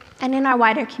and in our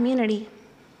wider community?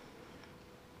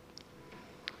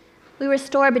 We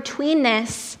restore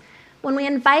betweenness when we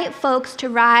invite folks to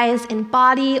rise in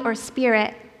body or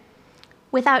spirit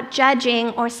without judging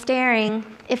or staring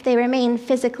if they remain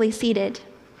physically seated.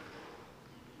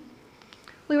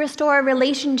 We restore a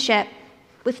relationship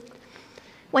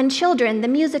when children, the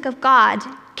music of God,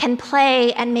 can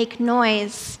play and make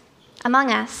noise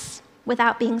among us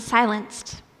without being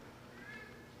silenced.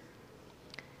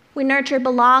 We nurture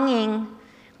belonging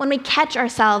when we catch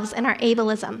ourselves in our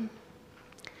ableism,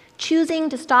 choosing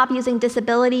to stop using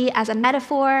disability as a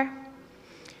metaphor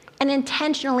and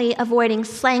intentionally avoiding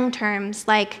slang terms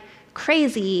like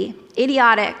crazy,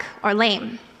 idiotic, or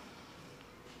lame.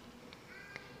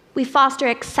 We foster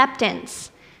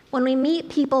acceptance when we meet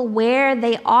people where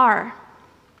they are.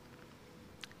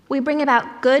 We bring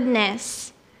about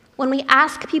goodness when we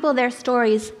ask people their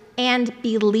stories and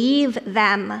believe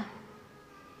them,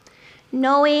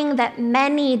 knowing that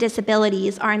many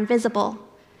disabilities are invisible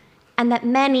and that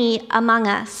many among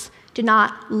us do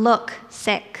not look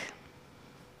sick.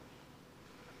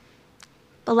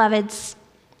 Beloveds,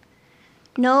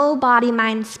 no body,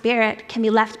 mind, spirit can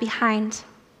be left behind.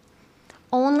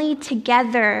 Only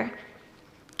together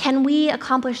can we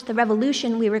accomplish the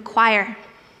revolution we require.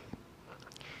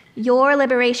 Your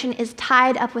liberation is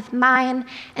tied up with mine,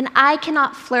 and I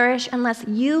cannot flourish unless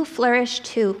you flourish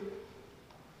too.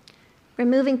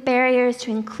 Removing barriers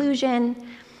to inclusion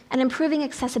and improving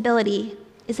accessibility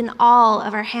is in all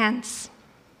of our hands.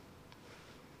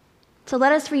 So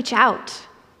let us reach out,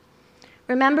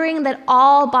 remembering that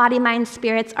all body, mind,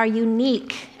 spirits are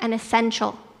unique and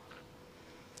essential.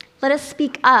 Let us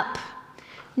speak up,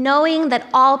 knowing that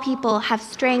all people have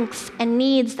strengths and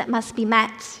needs that must be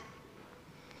met.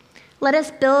 Let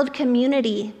us build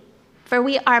community, for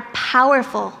we are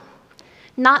powerful,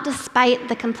 not despite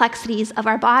the complexities of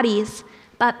our bodies,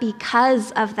 but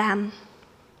because of them.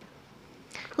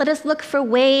 Let us look for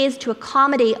ways to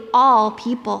accommodate all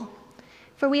people,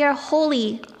 for we are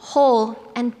wholly,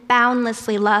 whole, and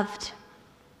boundlessly loved.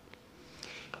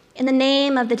 In the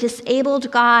name of the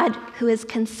disabled God who is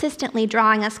consistently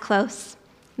drawing us close,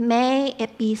 may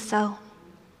it be so.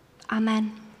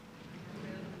 Amen.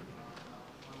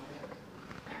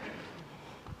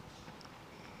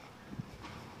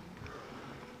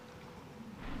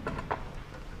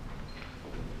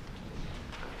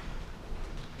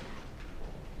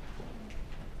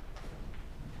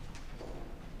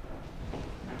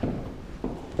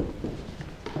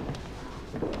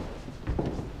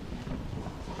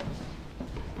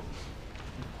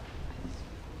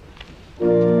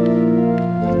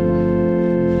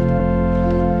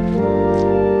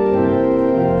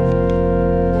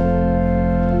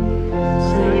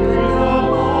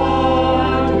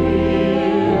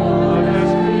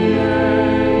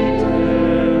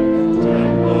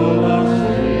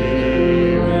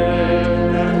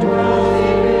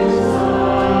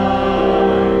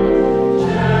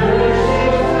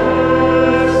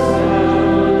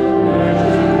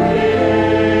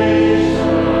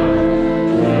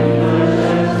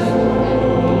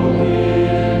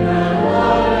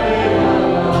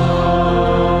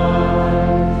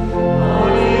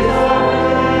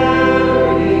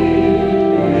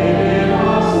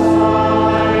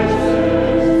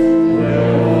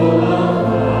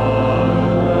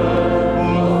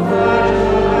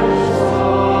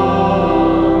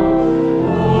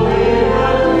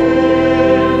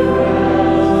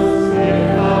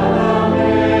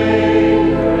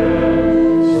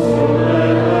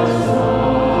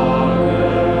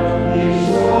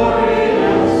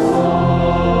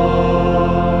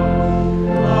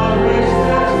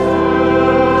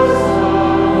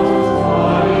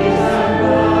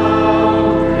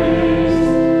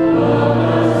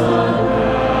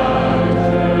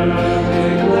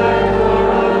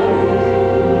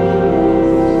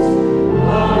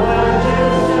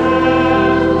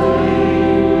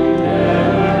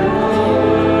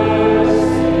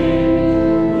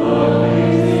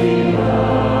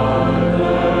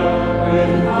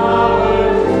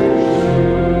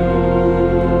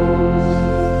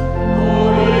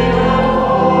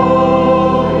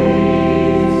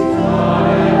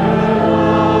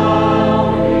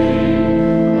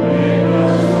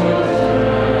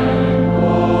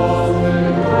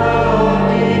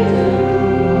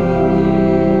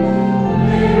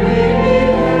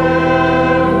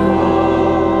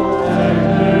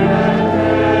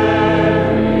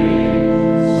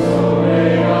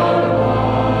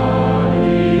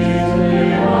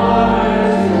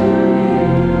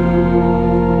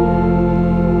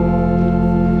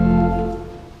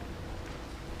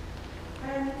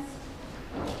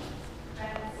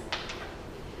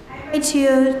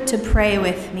 to pray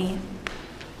with me,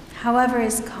 however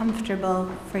is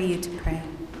comfortable for you to pray.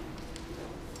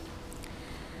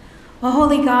 O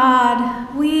holy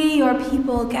God, we, your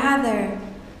people, gather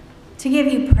to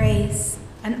give you praise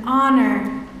and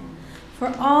honor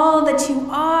for all that you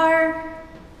are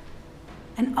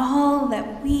and all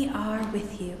that we are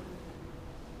with you.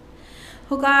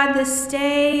 O God, this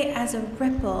day as a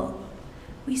ripple,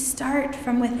 we start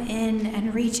from within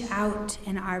and reach out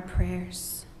in our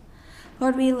prayers.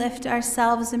 Lord, we lift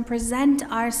ourselves and present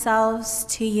ourselves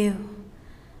to you.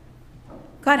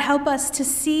 God, help us to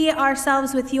see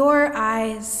ourselves with your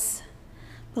eyes,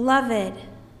 beloved,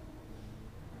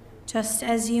 just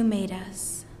as you made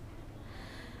us.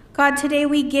 God, today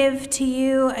we give to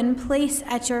you and place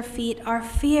at your feet our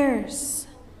fears,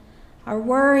 our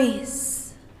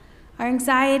worries, our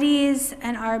anxieties,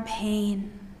 and our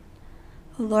pain.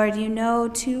 Oh Lord, you know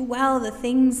too well the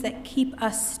things that keep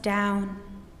us down.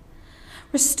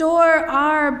 Restore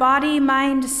our body,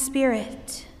 mind,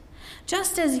 spirit,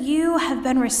 just as you have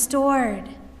been restored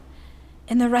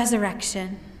in the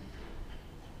resurrection.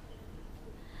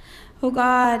 Oh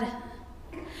God,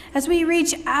 as we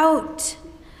reach out,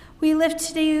 we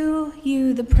lift to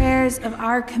you the prayers of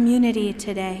our community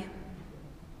today.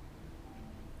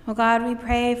 Oh God, we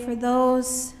pray for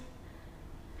those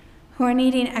who are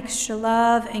needing extra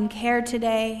love and care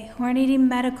today, who are needing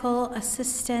medical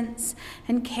assistance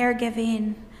and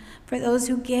caregiving, for those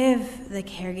who give the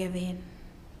caregiving.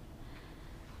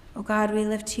 Oh God, we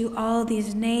lift to you all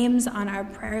these names on our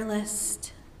prayer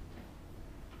list,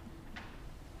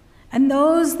 and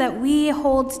those that we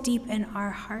hold deep in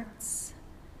our hearts.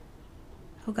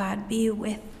 Oh God, be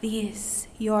with these,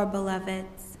 your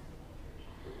beloveds.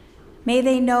 May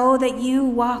they know that you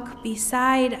walk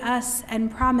beside us and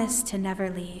promise to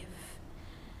never leave.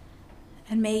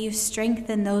 And may you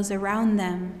strengthen those around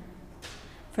them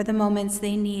for the moments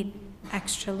they need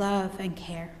extra love and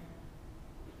care.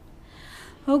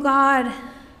 Oh God,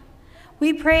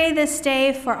 we pray this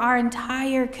day for our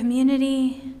entire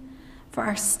community, for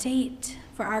our state,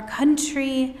 for our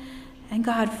country, and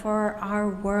God, for our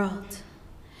world.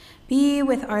 Be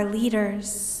with our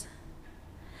leaders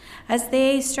as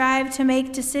they strive to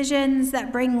make decisions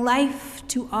that bring life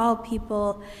to all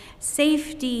people,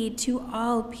 safety to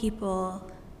all people,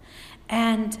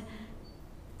 and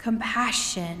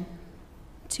compassion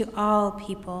to all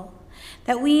people,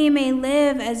 that we may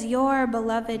live as your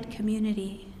beloved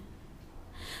community.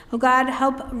 Oh God,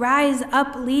 help rise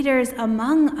up leaders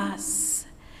among us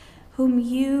whom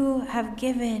you have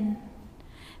given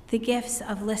the gifts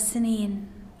of listening,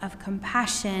 of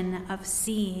compassion, of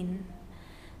seeing,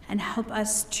 and help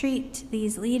us treat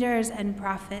these leaders and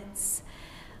prophets,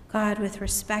 God, with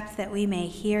respect that we may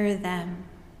hear them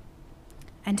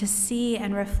and to see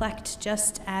and reflect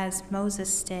just as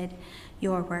Moses did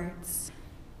your words.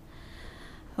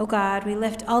 Oh God, we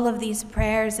lift all of these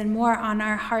prayers and more on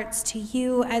our hearts to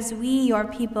you as we, your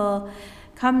people,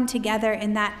 come together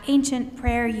in that ancient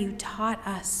prayer you taught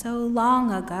us so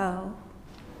long ago.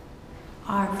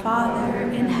 Our Father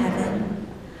in heaven,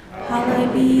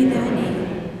 hallowed be thy name.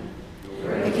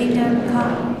 Your kingdom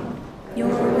come, your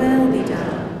will be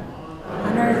done,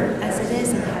 on earth as it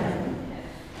is in heaven.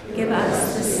 Give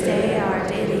us this day our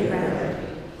daily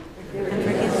bread, and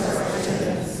forgive us our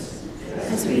debts,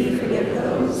 as we forgive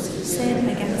those who sin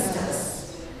against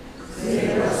us.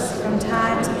 Deliver us from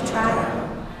times of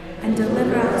trial, and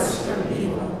deliver us from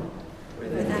evil.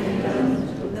 For thine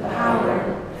the power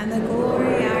and the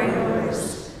glory are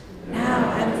yours,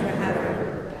 now and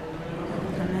forever.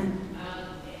 Amen.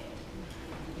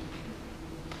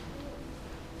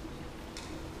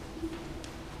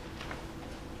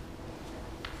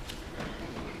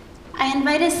 I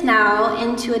invite us now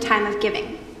into a time of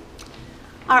giving.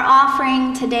 Our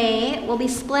offering today will be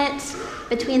split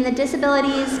between the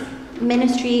Disabilities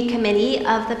Ministry Committee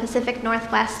of the Pacific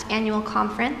Northwest Annual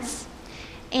Conference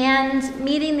and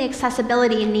meeting the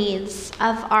accessibility needs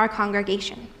of our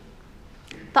congregation.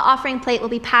 The offering plate will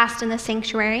be passed in the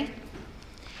sanctuary,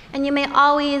 and you may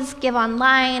always give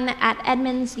online at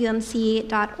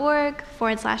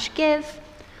edmondsumc.org/give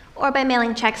or by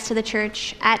mailing checks to the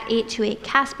church at 828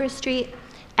 Casper Street,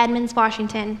 Edmonds,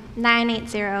 Washington,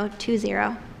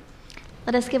 98020.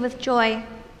 Let us give with joy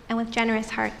and with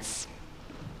generous hearts.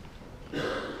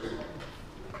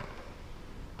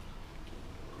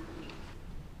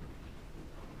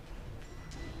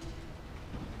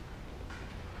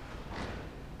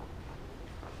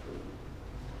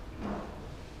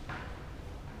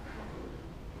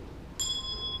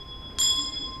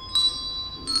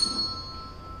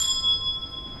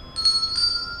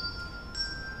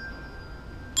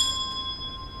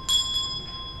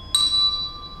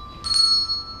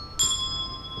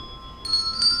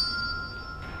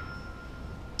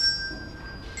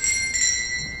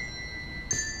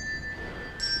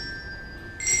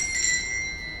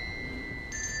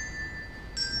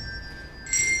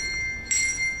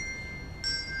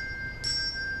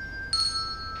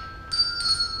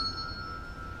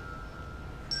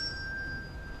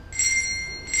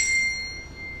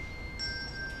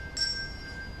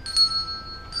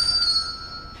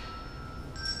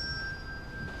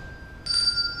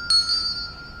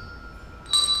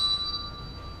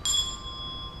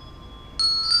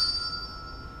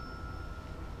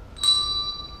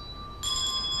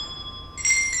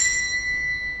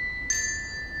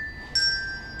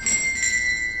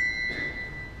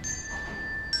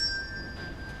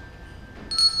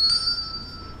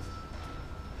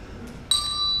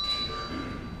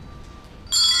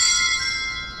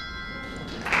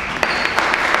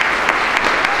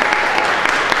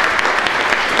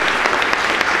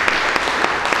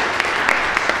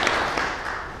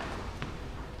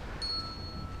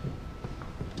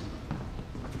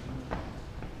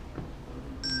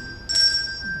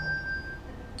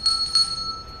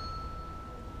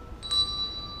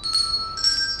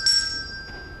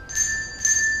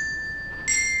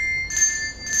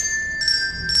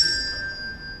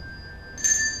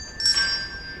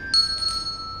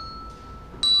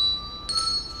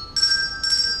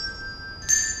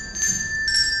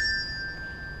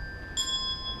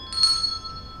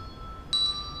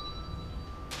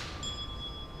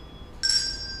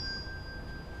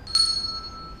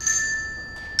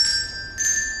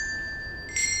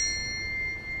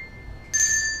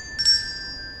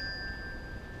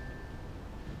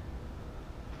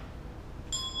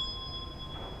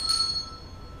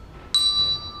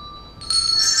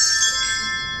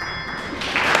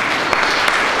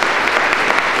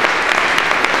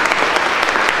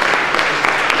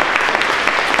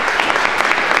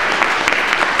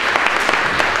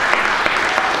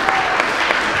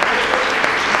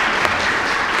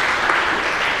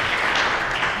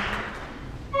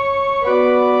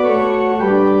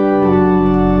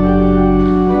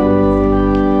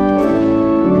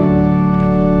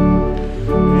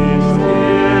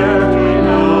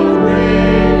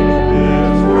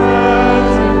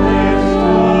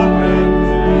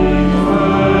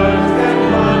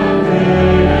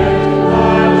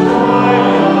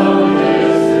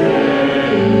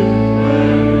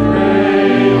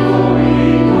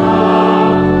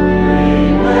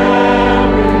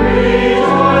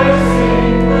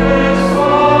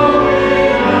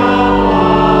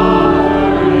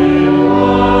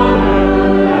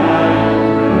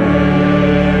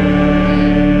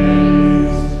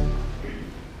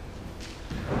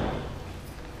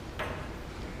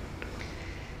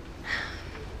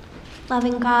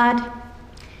 God.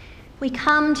 We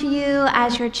come to you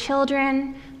as your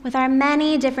children with our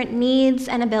many different needs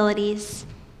and abilities.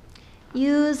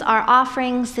 Use our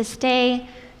offerings this day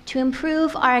to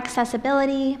improve our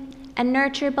accessibility and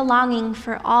nurture belonging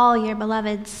for all your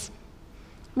beloveds.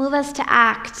 Move us to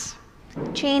act,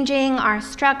 changing our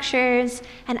structures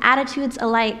and attitudes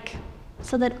alike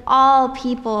so that all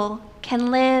people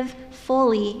can live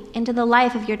fully into the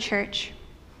life of your church.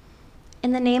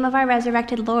 In the name of our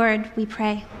resurrected Lord, we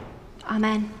pray.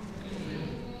 Amen.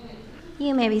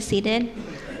 You may be seated.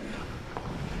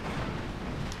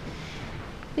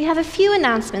 We have a few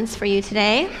announcements for you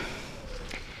today.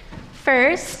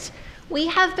 First, we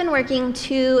have been working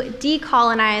to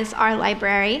decolonize our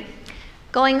library,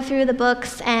 going through the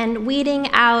books and weeding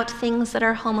out things that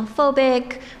are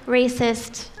homophobic,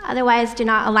 racist, otherwise do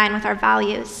not align with our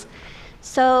values.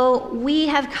 So we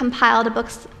have compiled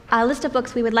a list of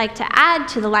books we would like to add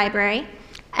to the library,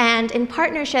 and in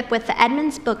partnership with the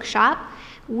Edmonds Bookshop,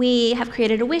 we have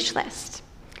created a wish list.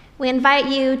 We invite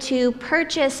you to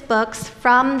purchase books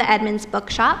from the Edmonds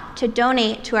Bookshop to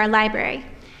donate to our library.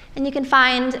 And you can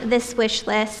find this wish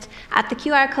list at the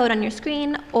QR code on your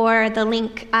screen or the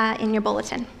link in your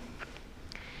bulletin.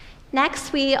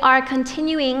 Next, we are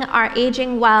continuing our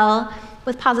Aging Well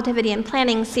with Positivity and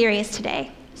Planning series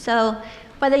today. So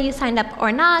whether you signed up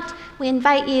or not, we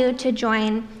invite you to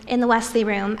join in the Wesley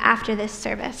Room after this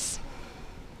service.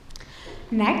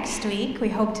 Next week, we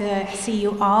hope to see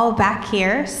you all back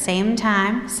here, same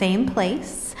time, same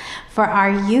place, for our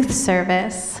youth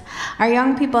service. Our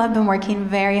young people have been working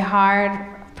very hard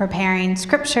preparing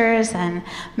scriptures and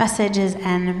messages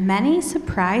and many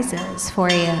surprises for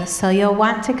you. So you'll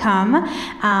want to come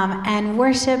and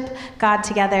worship God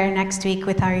together next week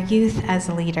with our youth as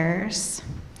leaders.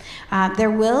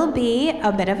 There will be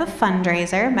a bit of a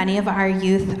fundraiser. Many of our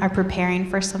youth are preparing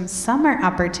for some summer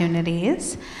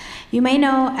opportunities. You may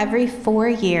know every 4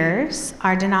 years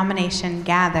our denomination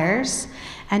gathers,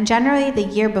 and generally the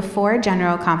year before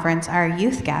General Conference our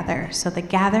youth gather. So the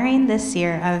gathering this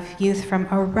year of youth from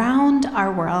around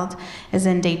our world is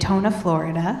in Daytona,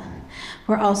 Florida.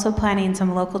 We're also planning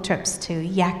some local trips to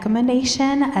Yakima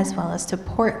Nation as well as to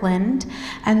Portland.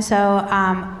 And so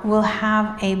we'll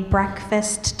have a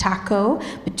breakfast taco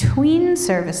between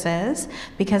services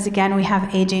because, again, we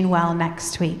have Aging Well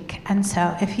next week. And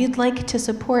so if you'd like to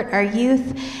support our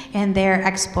youth in their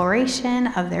exploration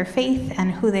of their faith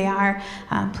and who they are,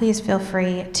 please feel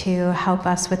free to help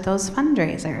us with those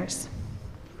fundraisers.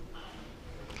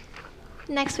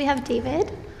 Next, we have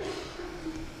David.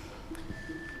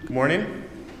 Good morning.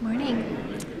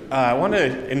 Morning. I want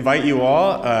to invite you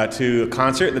all to a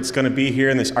concert that's going to be here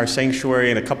in our sanctuary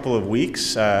in a couple of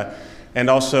weeks, and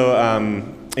also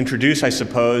introduce, I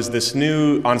suppose, this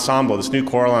new ensemble, this new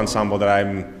choral ensemble that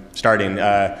I'm starting.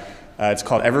 It's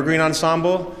called Evergreen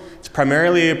Ensemble. It's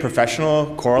primarily a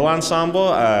professional choral ensemble.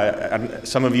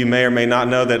 Some of you may or may not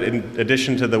know that in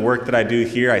addition to the work that I do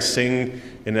here, I sing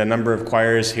in a number of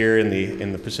choirs here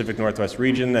in the Pacific Northwest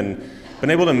region, and been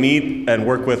able to meet and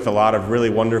work with a lot of really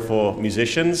wonderful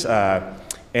musicians.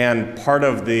 And part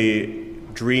of the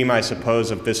dream, I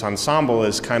suppose, of this ensemble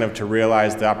is kind of to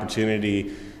realize the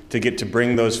opportunity to get to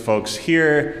bring those folks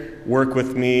here, work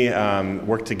with me,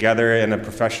 work together in a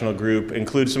professional group,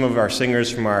 include some of our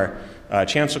singers from our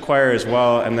chancel choir as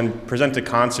well, and then present a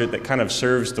concert that kind of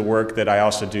serves the work that I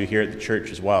also do here at the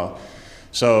church as well.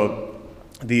 So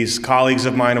these colleagues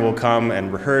of mine will come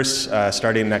and rehearse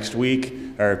starting next week,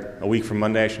 or a week from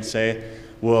Monday, I should say.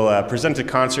 We'll present a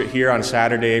concert here on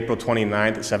Saturday, April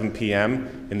 29th at 7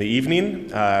 p.m. in the evening.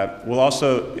 We'll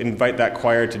also invite that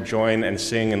choir to join and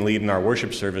sing and lead in our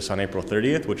worship service on April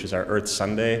 30th, which is our Earth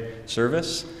Sunday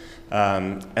service.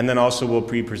 And then also we'll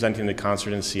be presenting the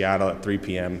concert in Seattle at 3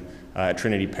 p.m. At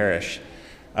Trinity Parish.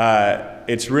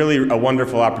 It's really a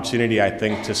wonderful opportunity, I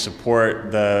think, to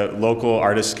support the local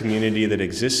artist community that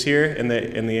exists here in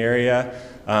the area.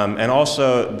 And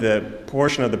also the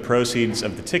portion of the proceeds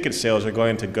of the ticket sales are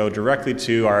going to go directly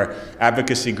to our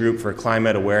advocacy group for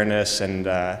climate awareness and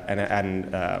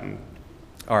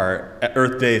our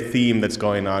Earth Day theme that's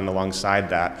going on alongside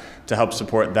that to help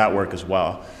support that work as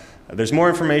well. There's more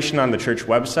information on the church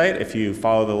website if you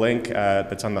follow the link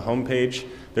that's on the homepage.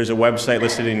 There's a website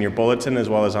listed in your bulletin as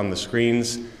well as on the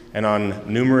screens and on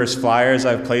numerous flyers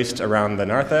I've placed around the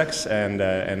narthex and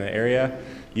the area.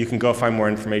 You can go find more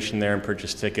information there and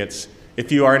purchase tickets.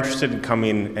 If you are interested in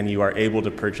coming and you are able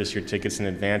to purchase your tickets in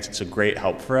advance, it's a great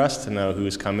help for us to know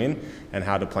who's coming and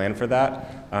how to plan for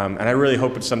that. And I really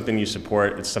hope it's something you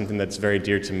support. It's something that's very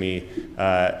dear to me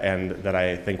and that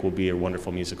I think will be a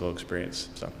wonderful musical experience.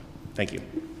 So, thank you.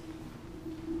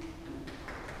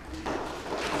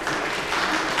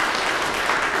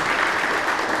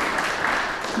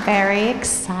 Very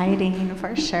exciting,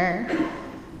 for sure.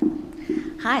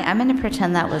 Hi, I'm going to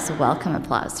pretend that was welcome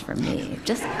applause from me.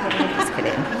 Just kidding, just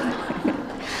kidding.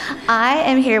 I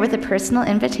am here with a personal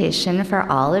invitation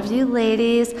for all of you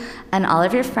ladies and all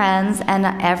of your friends and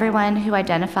everyone who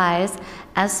identifies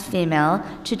as female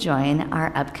to join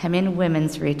our upcoming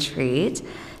women's retreat.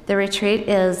 The retreat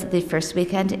is the first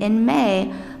weekend in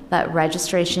May, but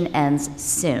registration ends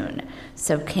soon.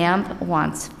 So camp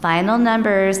wants final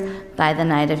numbers by the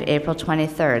night of April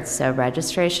 23rd. So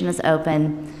registration is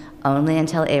open only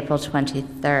until April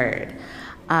 23rd.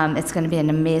 It's going to be an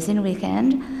amazing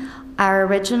weekend. Our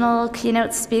original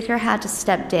keynote speaker had to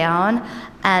step down,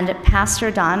 and Pastor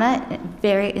Donna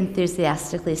very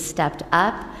enthusiastically stepped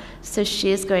up. So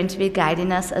she is going to be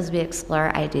guiding us as we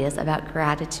explore ideas about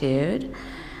gratitude.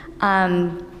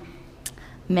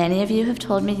 Many of you have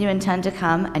told me you intend to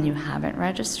come and you haven't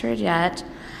registered yet.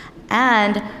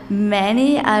 And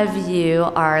many of you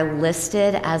are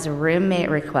listed as roommate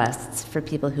requests for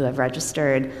people who have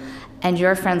registered, and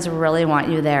your friends really want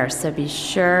you there, so be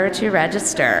sure to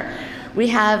register. We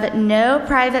have no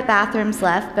private bathrooms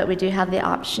left, but we do have the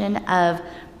option of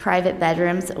private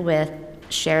bedrooms with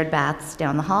shared baths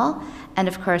down the hall. And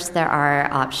of course, there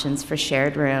are options for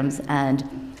shared rooms,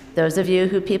 and those of you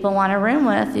who people want a room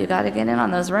with, you got to get in on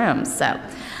those rooms. So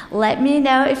let me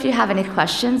know if you have any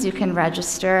questions. You can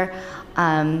register.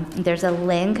 There's a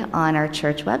link on our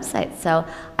church website, so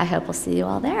I hope we'll see you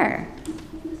all there.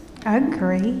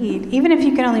 Agreed. Even if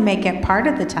you can only make it part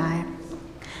of the time,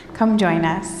 come join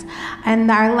us. And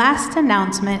our last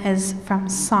announcement is from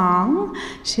Song.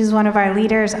 She's one of our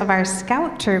leaders of our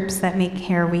scout troops that meet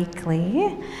here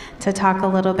weekly to talk a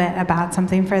little bit about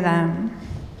something for them.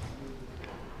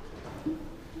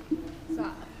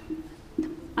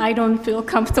 I don't feel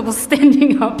comfortable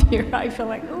standing up here. I feel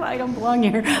like, oh, I don't belong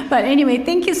here. But anyway,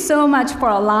 thank you so much for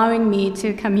allowing me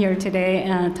to come here today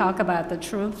and talk about the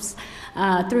troops,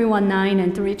 319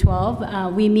 and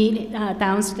 312. We meet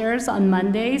downstairs on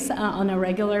Mondays on a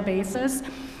regular basis.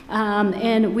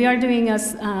 And we are doing a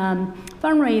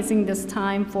fundraising this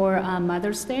time for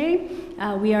Mother's Day.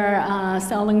 We are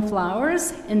selling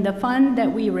flowers, and the fund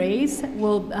that we raise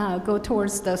will go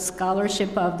towards the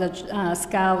scholarship of the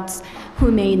scouts who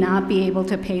may not be able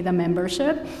to pay the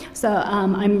membership. So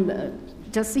I'm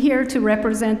just here to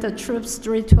represent the troops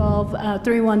 312,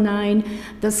 319.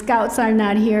 The scouts are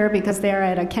not here because they're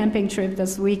at a camping trip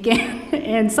this weekend,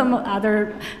 and some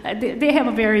other, they have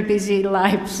a very busy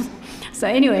lives. So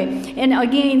anyway, and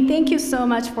again, thank you so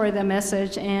much for the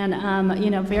message, and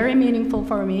very meaningful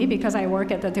for me because I work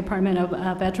at the Department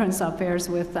of Veterans Affairs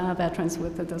with veterans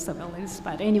with disabilities.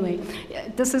 But anyway,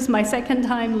 this is my second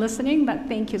time listening, but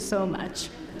thank you so much.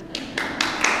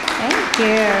 Thank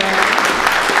you.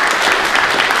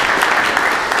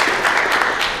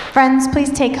 Friends,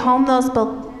 please take home those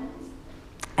books.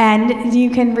 And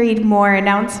you can read more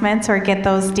announcements or get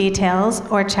those details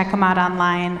or check them out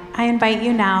online. I invite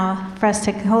you now for us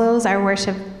to close our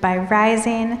worship by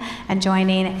rising and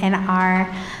joining in our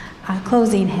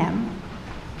closing hymn.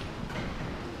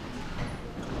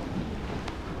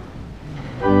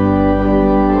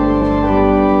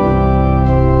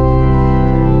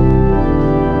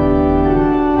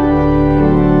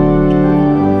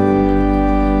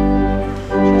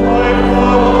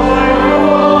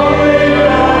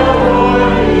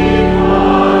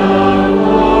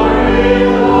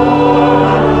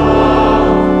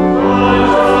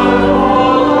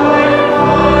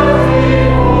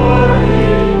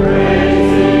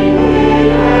 Praising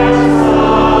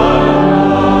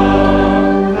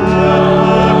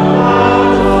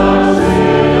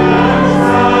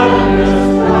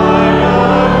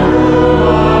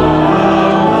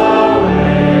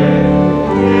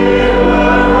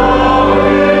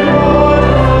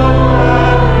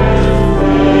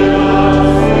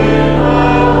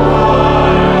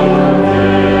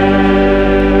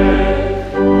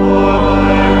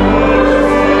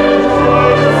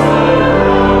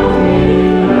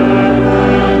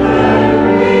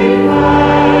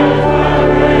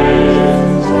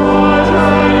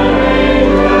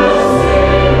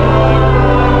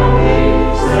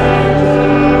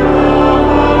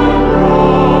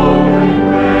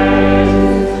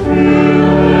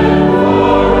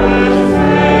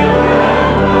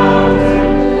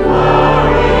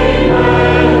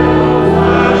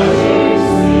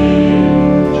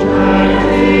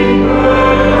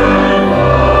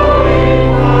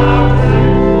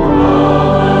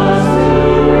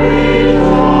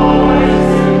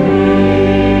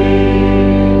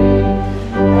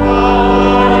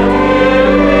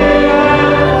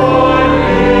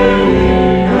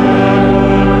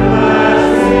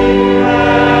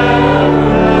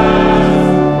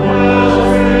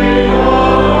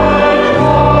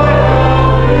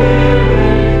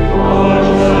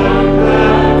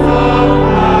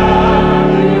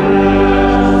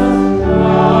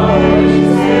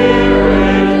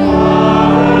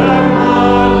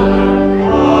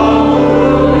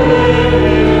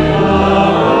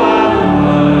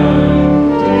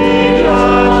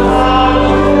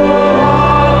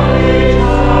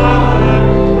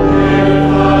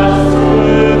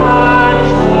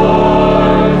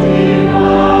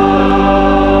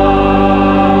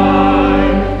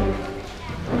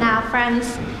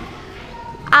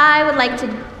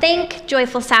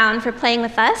joyful sound for playing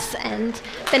with us, and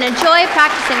it's been a joy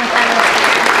practicing with them this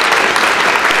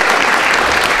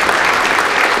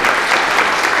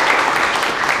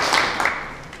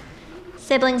year.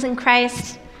 Siblings in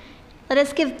Christ, let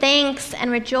us give thanks and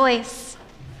rejoice.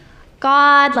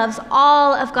 God loves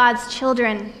all of God's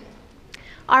children.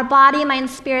 Our body, mind,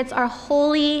 spirits are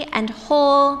holy and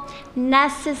whole,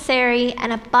 necessary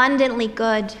and abundantly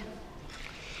good.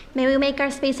 May we make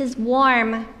our spaces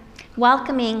warm,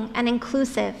 welcoming, and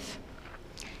inclusive.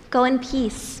 Go in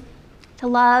peace to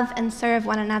love and serve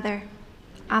one another.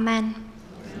 Amen.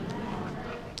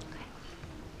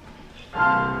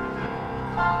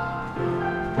 Okay.